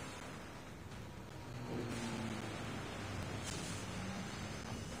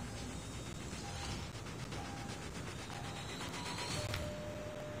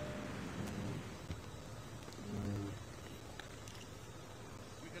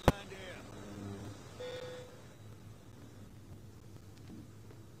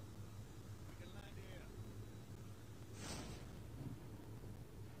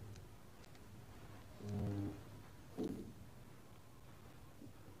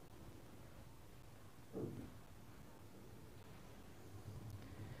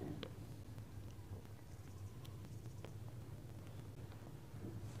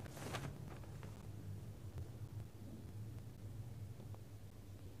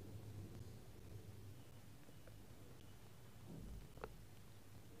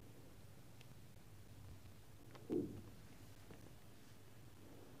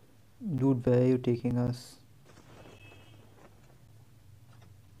 Dude, where are you taking us?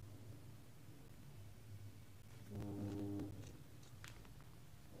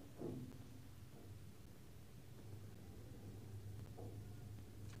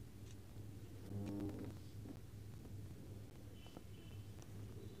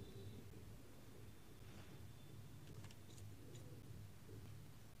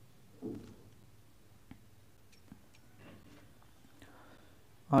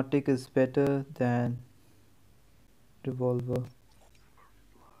 Arctic is better than revolver.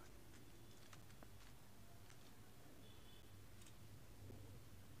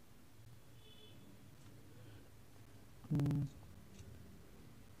 Hmm.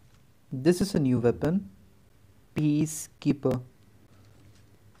 This is a new weapon. Peacekeeper.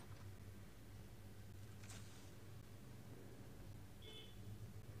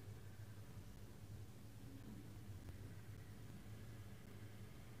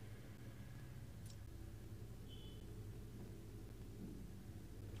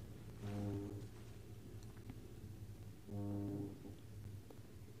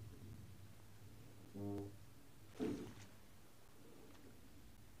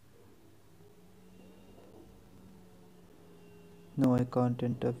 No, I can't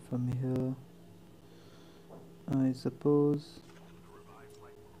enter from here. I suppose.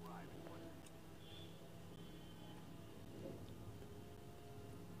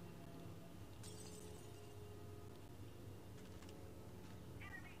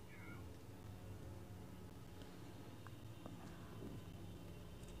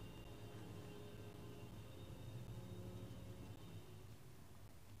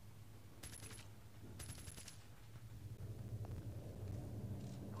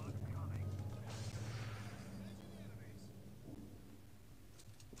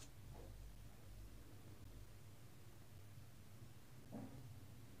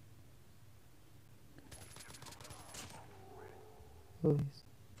 Oh, yes.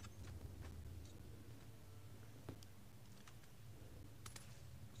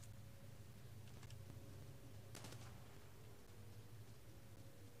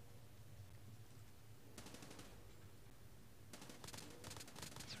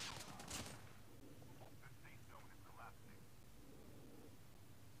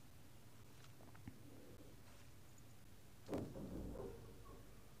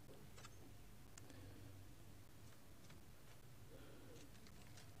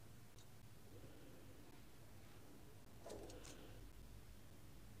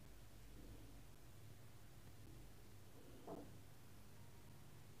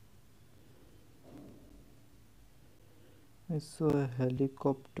 I saw a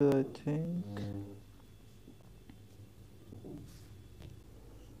helicopter, I think.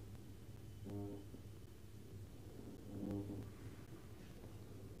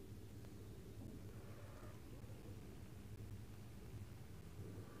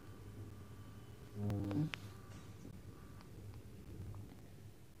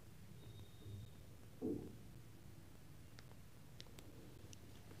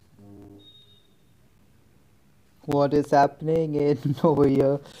 What is happening in over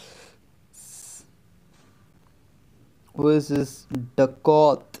here? Who is this?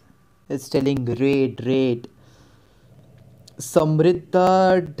 Dakot is telling raid, raid.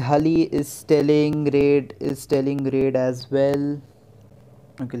 Samrita Dhali is telling raid as well.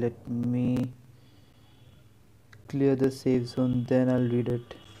 Okay, let me clear the save zone, then I'll read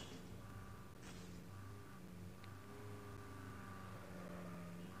it.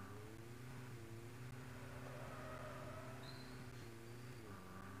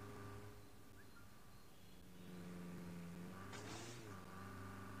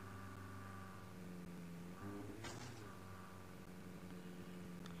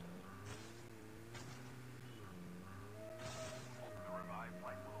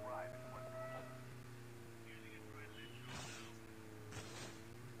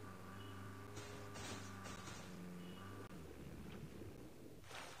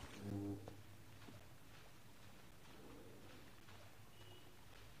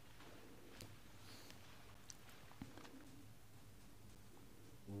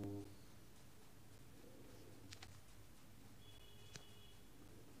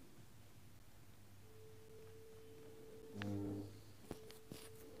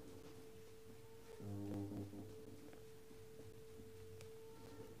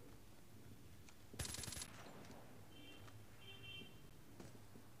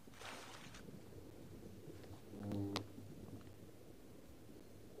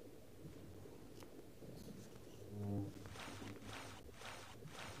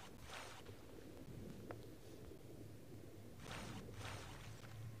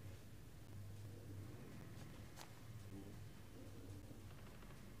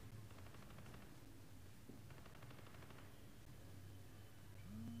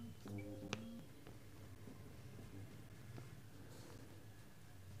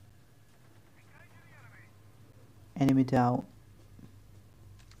 Enemy down.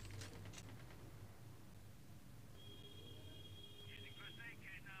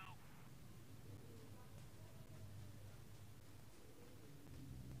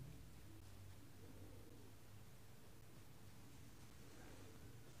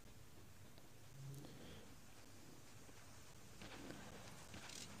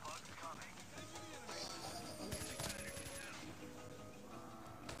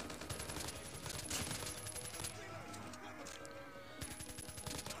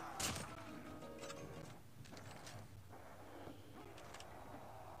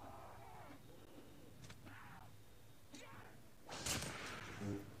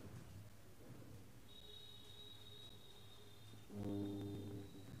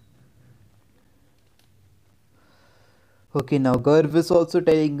 Okay, now Garv is also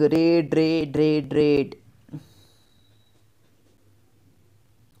telling raid, raid, raid, raid.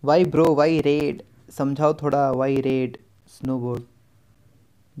 Why bro? Why raid? समझाओ थोड़ा why raid? Snowboard.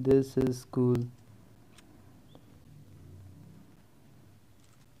 This is cool.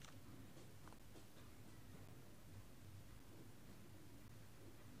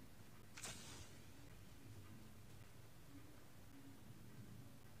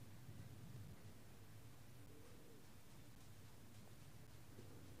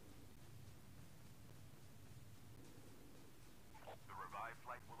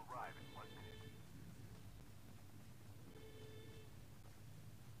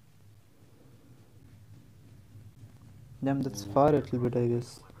 Damn, that's far a little bit, I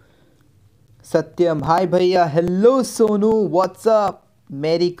guess. Satyam, hi bhaiya. Hello Sonu, what's up?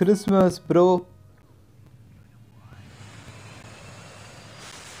 Merry Christmas, bro.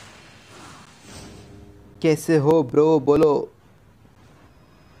 कैसे हो bro बोलो.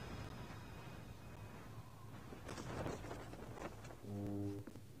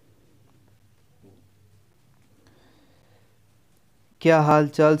 क्या हाल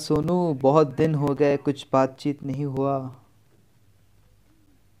चाल सोनू, बहुत दिन हो गए, कुछ बातचीत नहीं हुआ.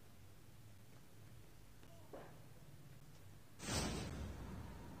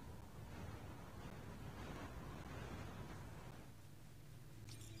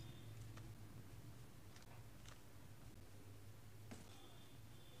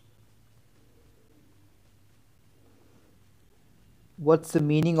 What's the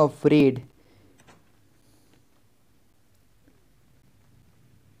meaning of raid?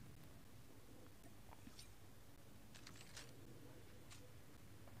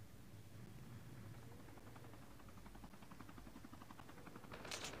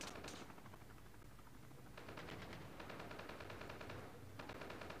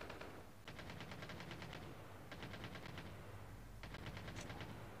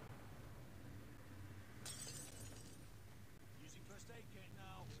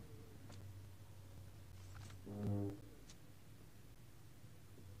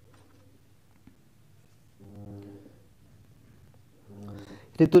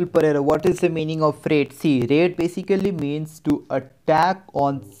 Ritul Pereira, what is the meaning of raid? See, raid basically means to attack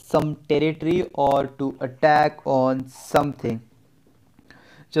on some territory or to attack on something.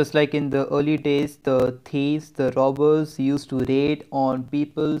 Just like in the early days, the thieves, the robbers used to raid on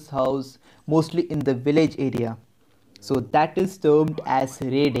people's house, mostly in the village area. So that is termed as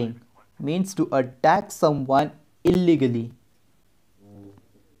raiding, means to attack someone illegally.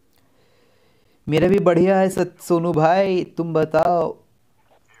 मेरा भी बढ़िया है सोनू भाई, तुम बताओ.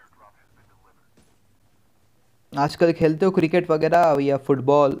 आजकल खेलते हो क्रिकेट वगैरह या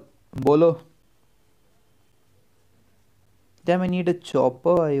फुटबॉल? बोलो. Damn, I need a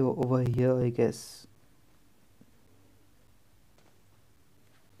chopper over here, I guess.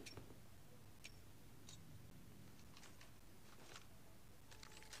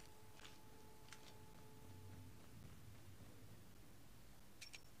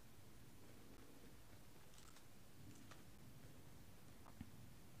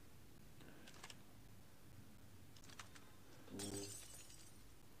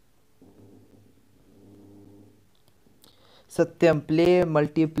 Satyam, play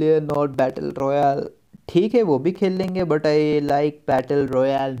multiplayer not battle royal. ठीक है, वो भी खेल लेंगे, but I like battle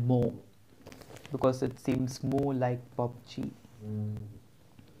royal more because it seems more like PUBG.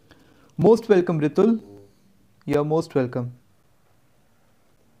 Most welcome Ritul, you are most welcome.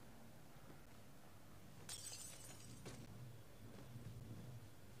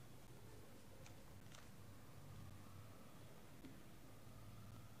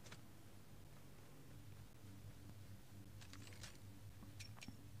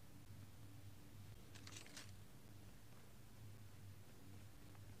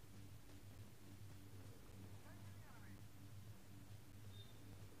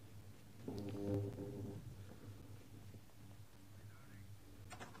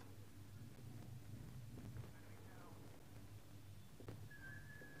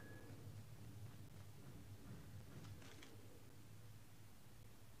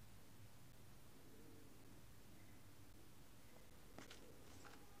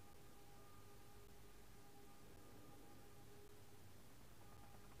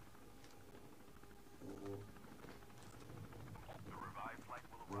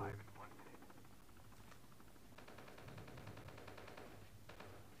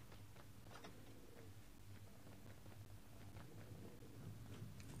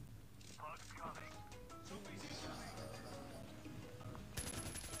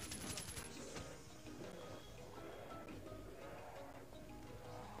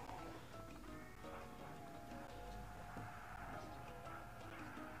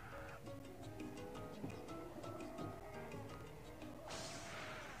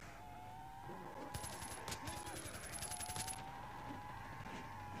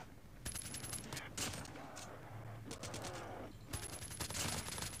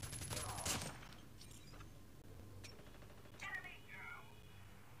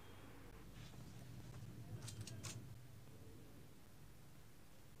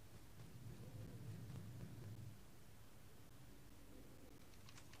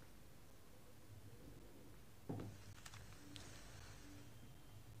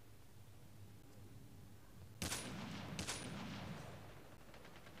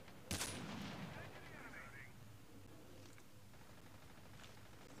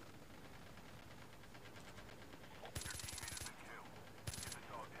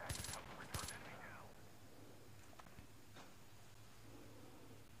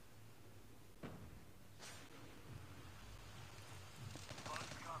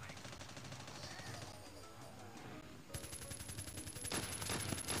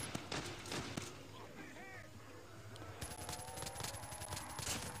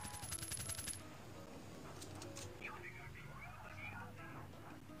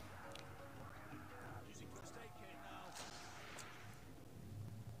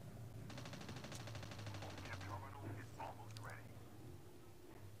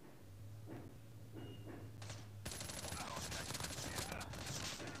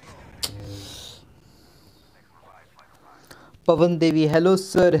 Pavan Devi, hello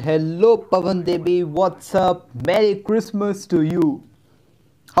sir, hello Pavan Devi, what's up? Merry Christmas to you.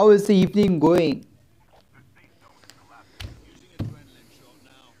 How is the evening going?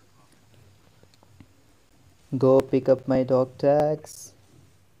 Go pick up my dog tags.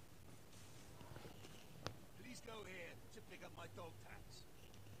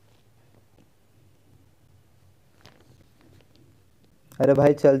 अरे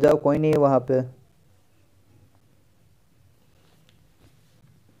भाई चल जाओ, कोई नहीं है वहाँ पे.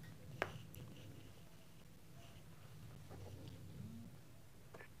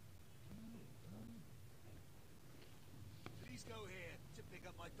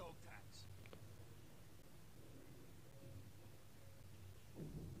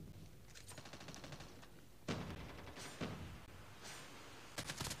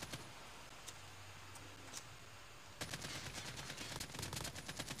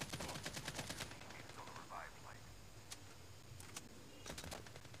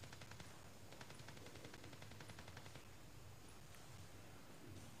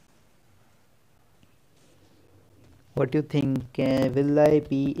 What do you think? Will I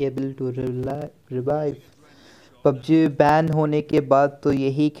be able to revive? PUBG ban होने के बाद तो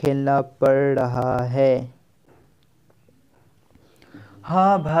यही खेलना पड़ रहा है.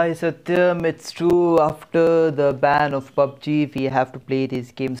 हाँ भाई सत्यम, it's true. After the ban of PUBG, we have to play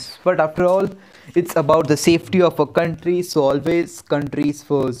these games. But after all, it's about the safety of a country, so always countries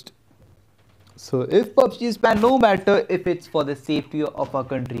first. So if PUBG is banned, no matter if it's for the safety of our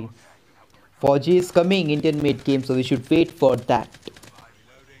country. 4G is coming, Indian made game, so we should wait for that.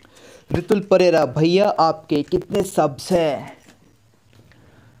 Ritul Perera भैया आपके कितने subs हैं?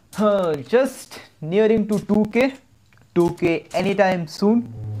 हाँ, just nearing to 2K. 2K anytime soon.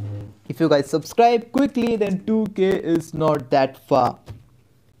 If you guys subscribe quickly, then 2K is not that far.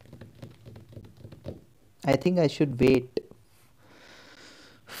 I think I should wait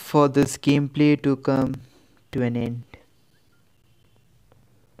for this gameplay to come to an end.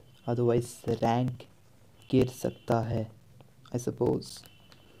 Otherwise, the rank गिर सकता है, I suppose.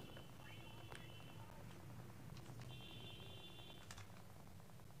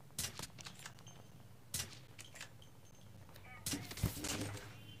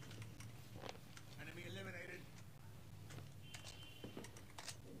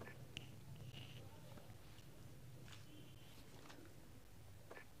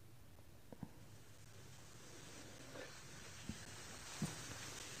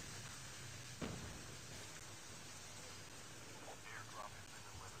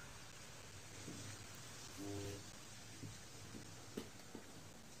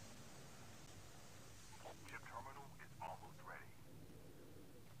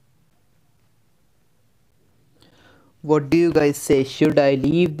 What do you guys say? Should I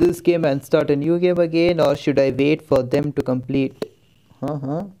leave this game and start a new game again, or should I wait for them to complete?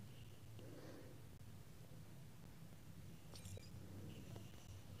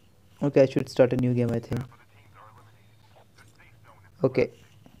 Okay, I should start a new game, I think. Okay.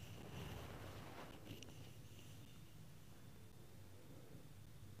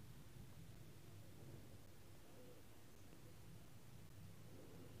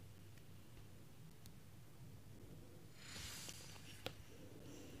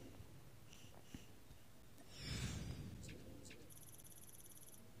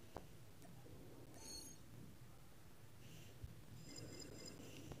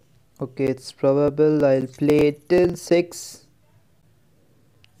 Okay, it's probable I'll play till 6.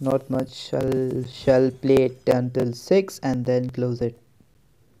 Not much. Shall play it until 6 and then close it.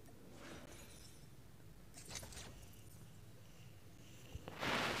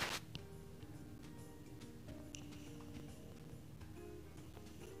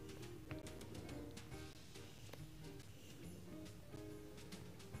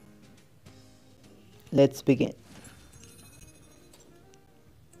 Let's begin.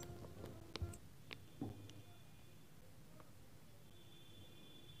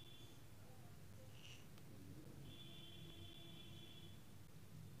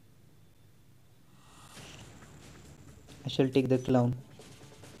 I shall take the clown.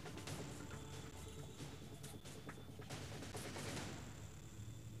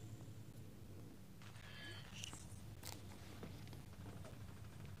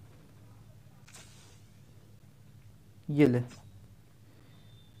 ये ले.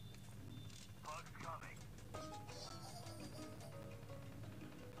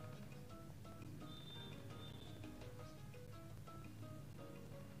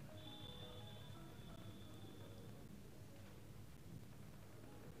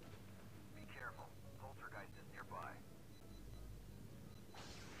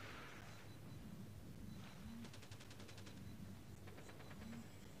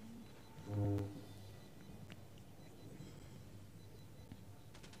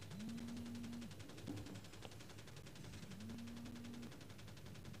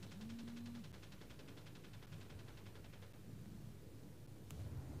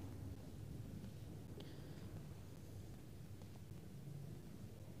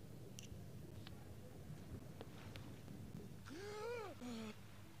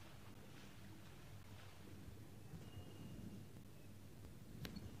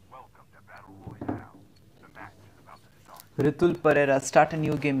 Ritul Pereira, start a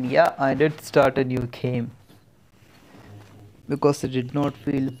new game. Yeah, I did start a new game because I did not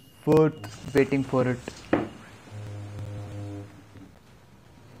feel worth waiting for it.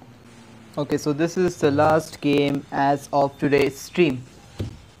 Okay, so this is the last game as of today's stream.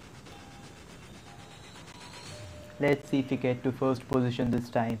 Let's see if we get to first position this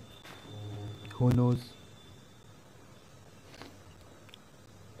time. Who knows?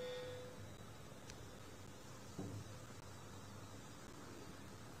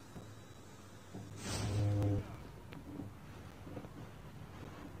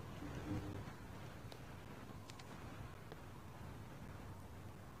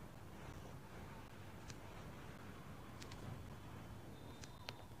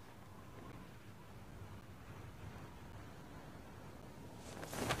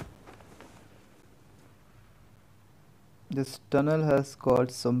 This tunnel has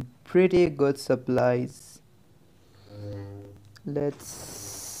got some pretty good supplies. Let's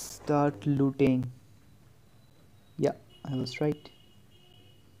start looting. Yeah, I was right.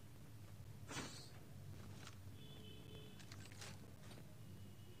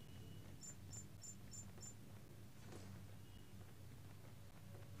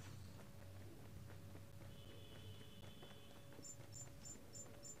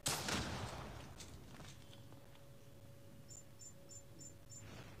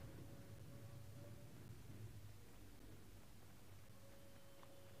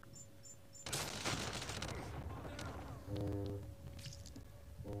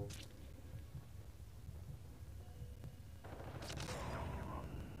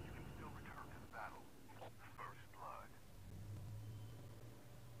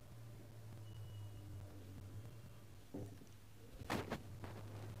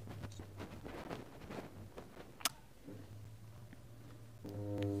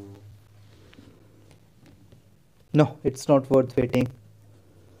 No, it's not worth waiting.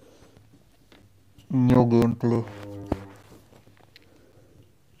 New gameplay.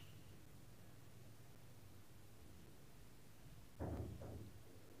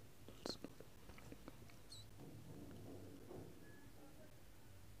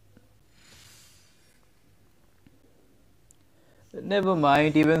 Never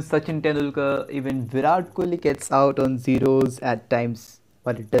mind, even Sachin Tendulkar, even Virat Kohli gets out on zeros at times,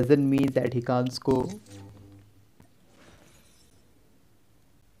 but it doesn't mean that he can't score.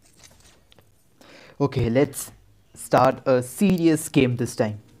 Okay, let's start a serious game this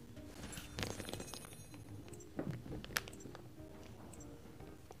time.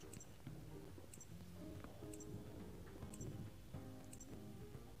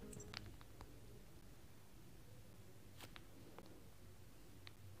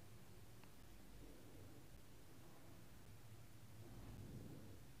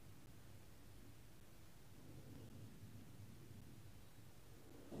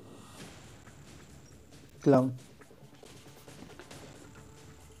 Clown.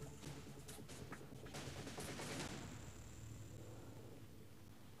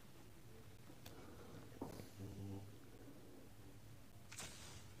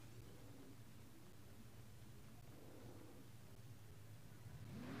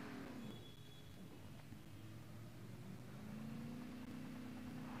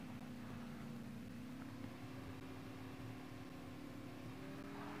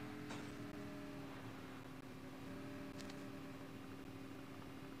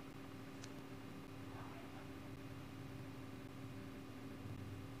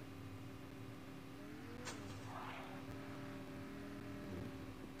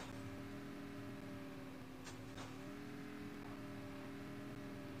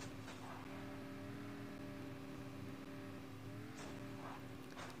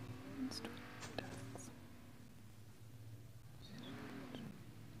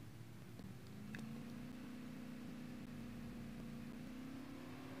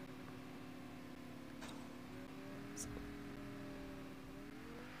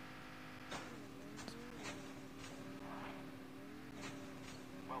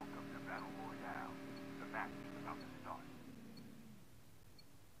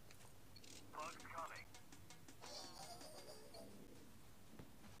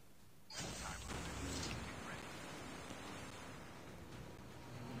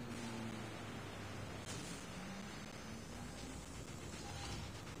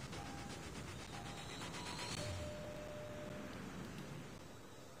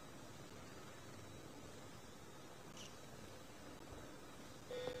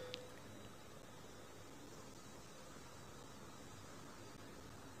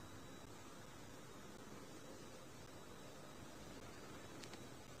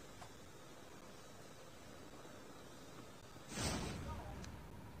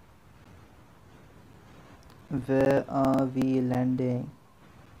 Where are we landing?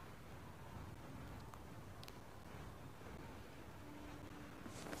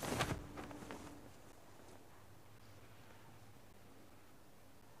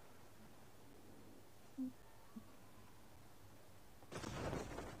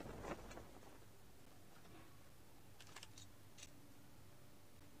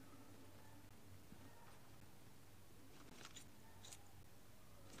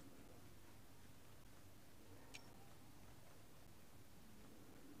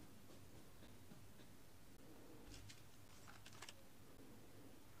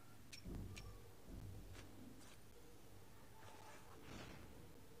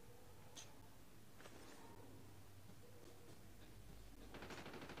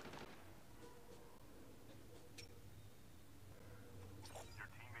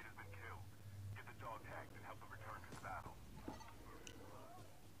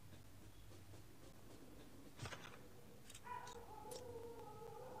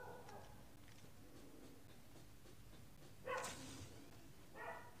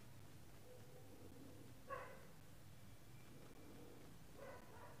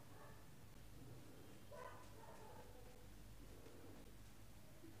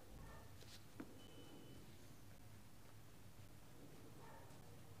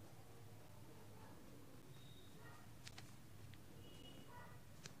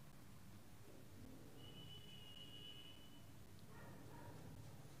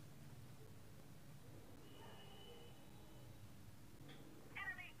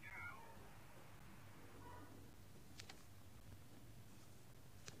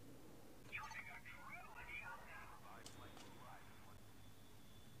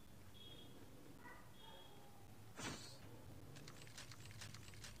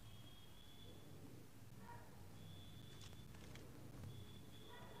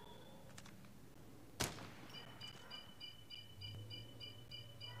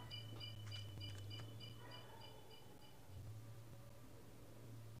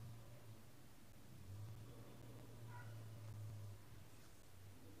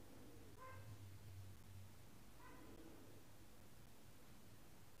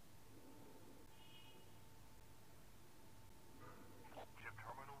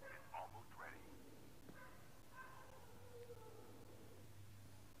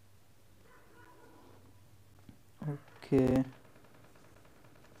 Okay.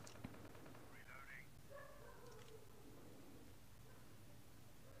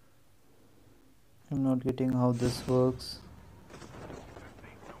 I'm not getting how this works.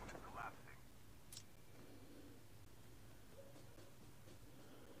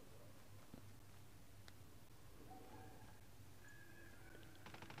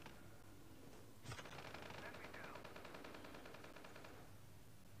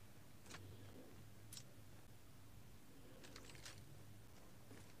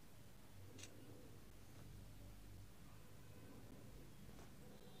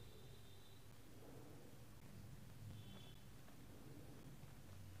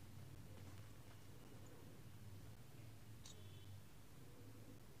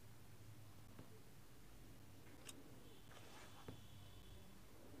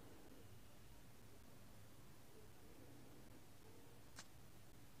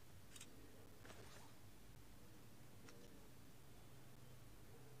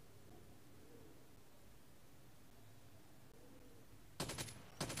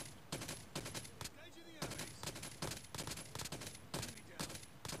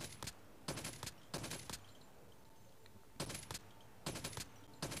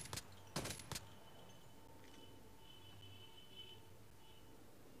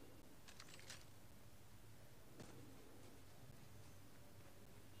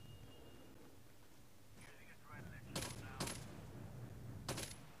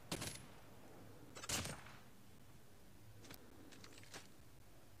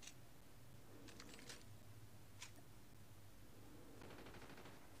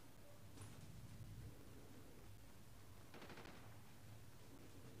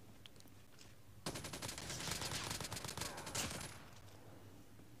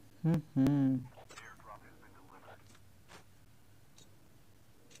 Hmm.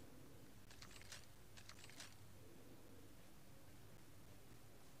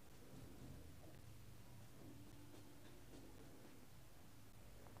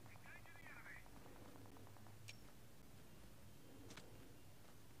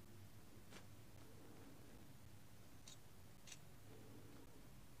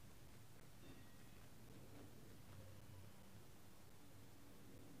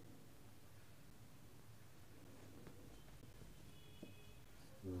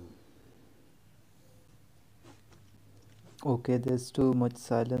 Okay, there's too much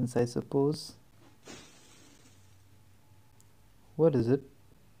silence, I suppose. What is it?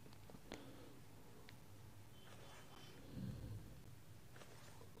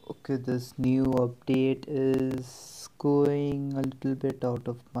 Okay, this new update is going a little bit out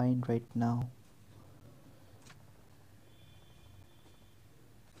of mind right now.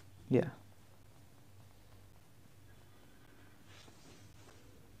 Yeah.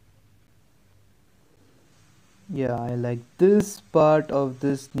 Yeah, I like this part of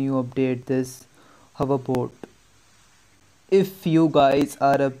this new update, this hoverboard. If you guys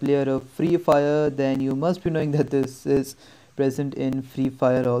are a player of Free Fire, then you must be knowing that this is present in Free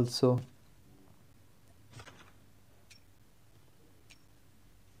Fire also.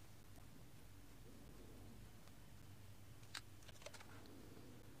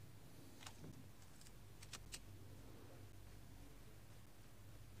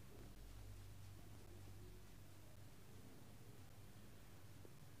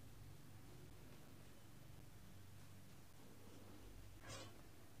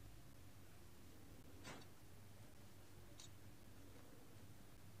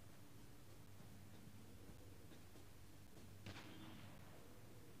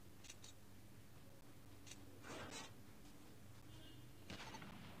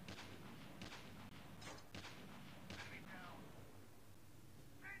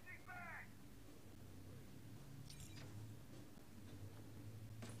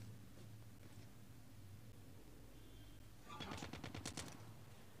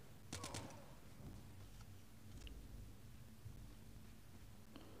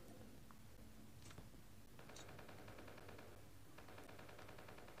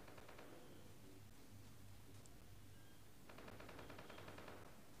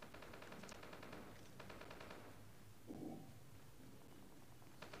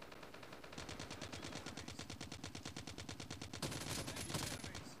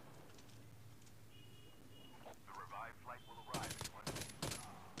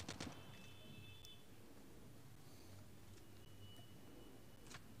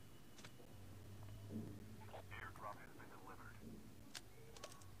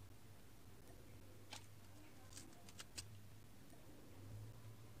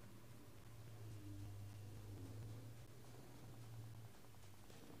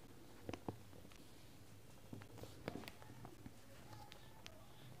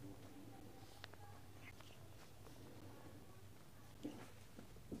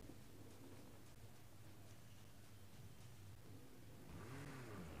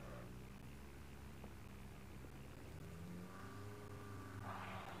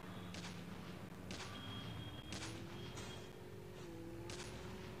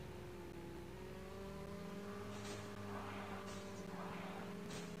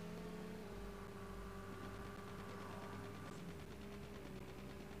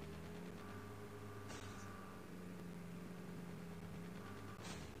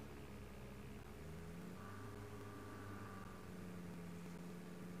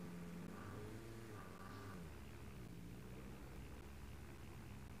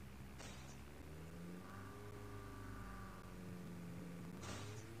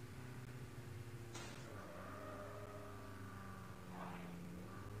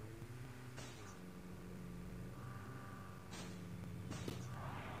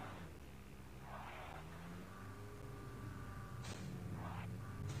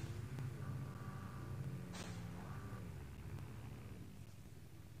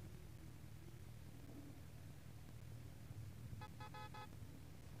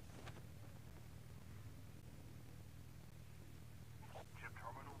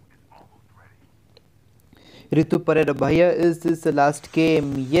 Ritu Parera Bhaiya, is this the last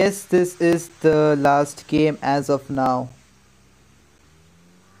game? Yes, this is the last game as of now.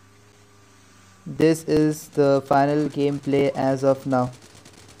 This is the final gameplay as of now.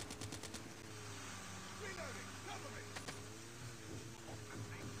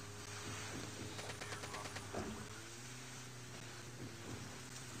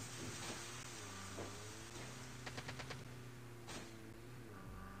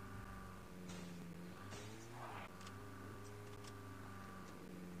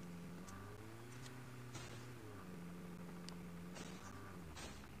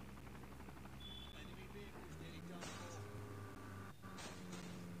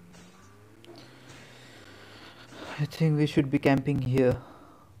 I think we should be camping here.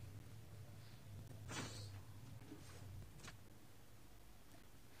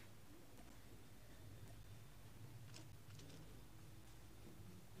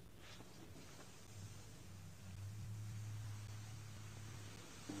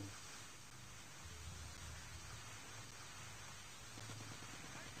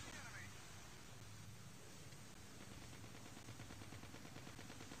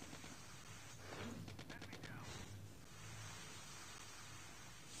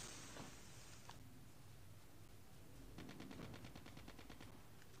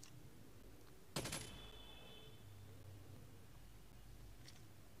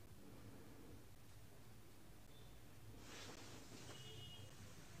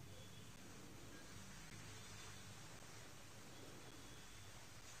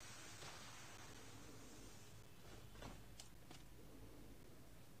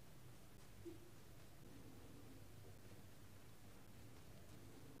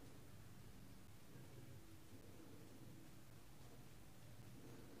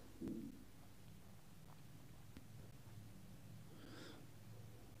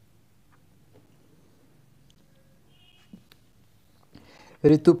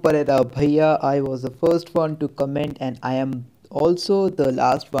 Ritu Parera, Bhaiya, I was the first one to comment and I am also the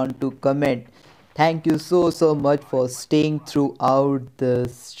last one to comment. Thank you so much for staying throughout the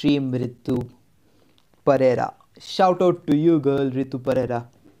stream, Ritu Parera. Shout out to you, girl, Ritu Parera.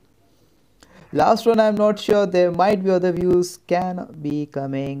 Last one, I'm not sure. There might be other views can be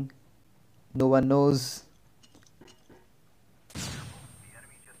coming. No one knows.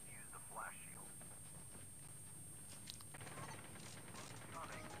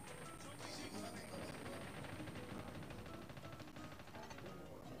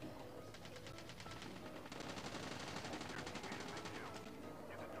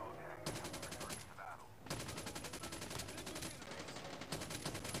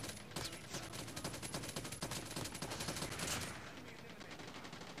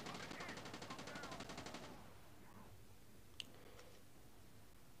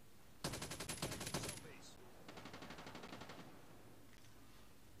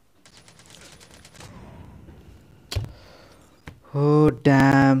 Oh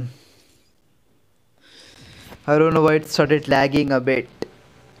damn. I don't know why it started lagging a bit.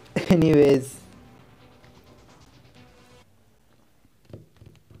 Anyways.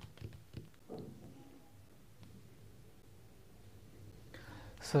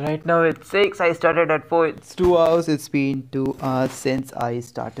 So right now it's 6. I started at 4. It's 2 hours. It's been 2 hours since I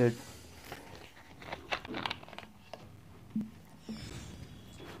started.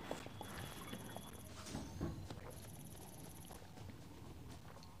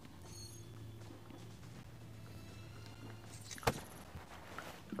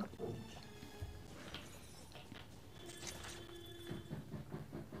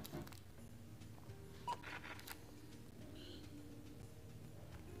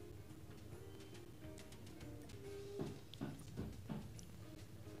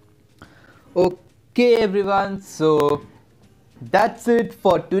 Okay everyone, so that's it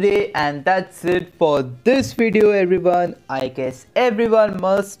for today and that's it for this video everyone. I guess everyone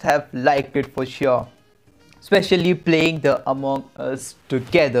must have liked it for sure, especially playing the Among Us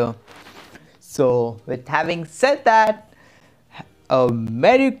together. So with having said that, a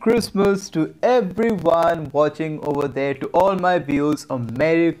Merry Christmas to everyone watching over there, to all my viewers, a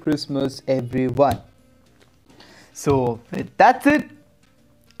Merry Christmas everyone. So that's it.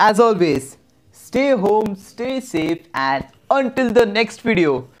 As always, stay home, stay safe, and until the next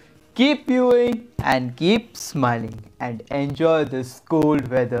video, keep viewing and keep smiling and enjoy this cold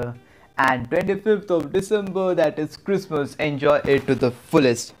weather. And 25th of December, that is Christmas, enjoy it to the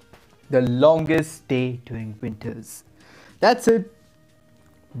fullest. The longest day during winters. That's it.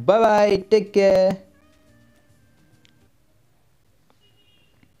 Bye bye. Take care.